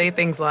surprised if you say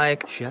things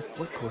like, "Chef,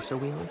 what course are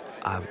we on?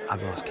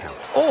 I've lost count."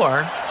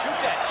 Or,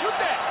 Shoot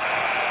that!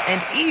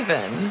 and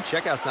even,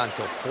 Checkout's not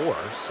until 4,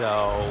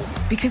 so...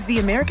 Because the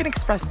American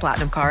Express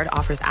Platinum Card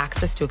offers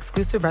access to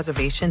exclusive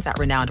reservations at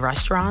renowned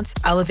restaurants,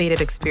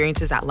 elevated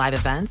experiences at live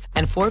events,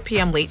 and 4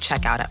 p.m. late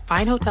checkout at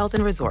fine hotels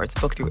and resorts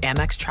booked through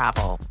Amex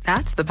Travel.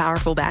 That's the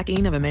powerful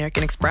backing of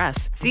American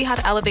Express. See how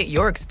to elevate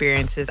your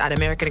experiences at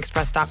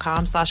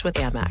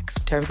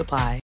americanexpress.com/withAmex. Terms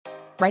apply.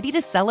 Ready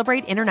to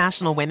celebrate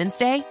International Women's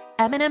Day?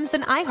 M&M's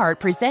and iHeart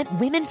present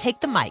Women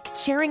Take the Mic,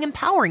 sharing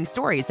empowering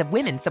stories of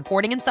women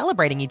supporting and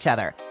celebrating each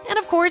other. And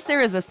of course,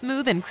 there is a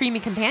smooth and creamy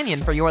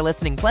companion for your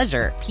listening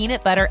pleasure,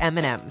 peanut butter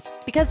M&M's.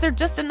 Because they're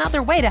just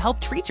another way to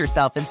help treat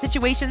yourself in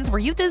situations where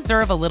you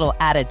deserve a little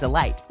added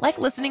delight, like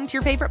listening to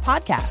your favorite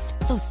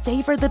podcast. So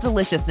savor the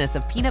deliciousness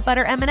of peanut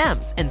butter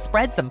M&M's and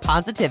spread some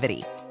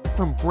positivity.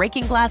 From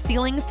breaking glass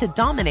ceilings to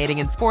dominating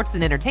in sports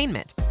and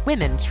entertainment,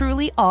 women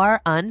truly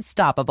are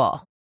unstoppable.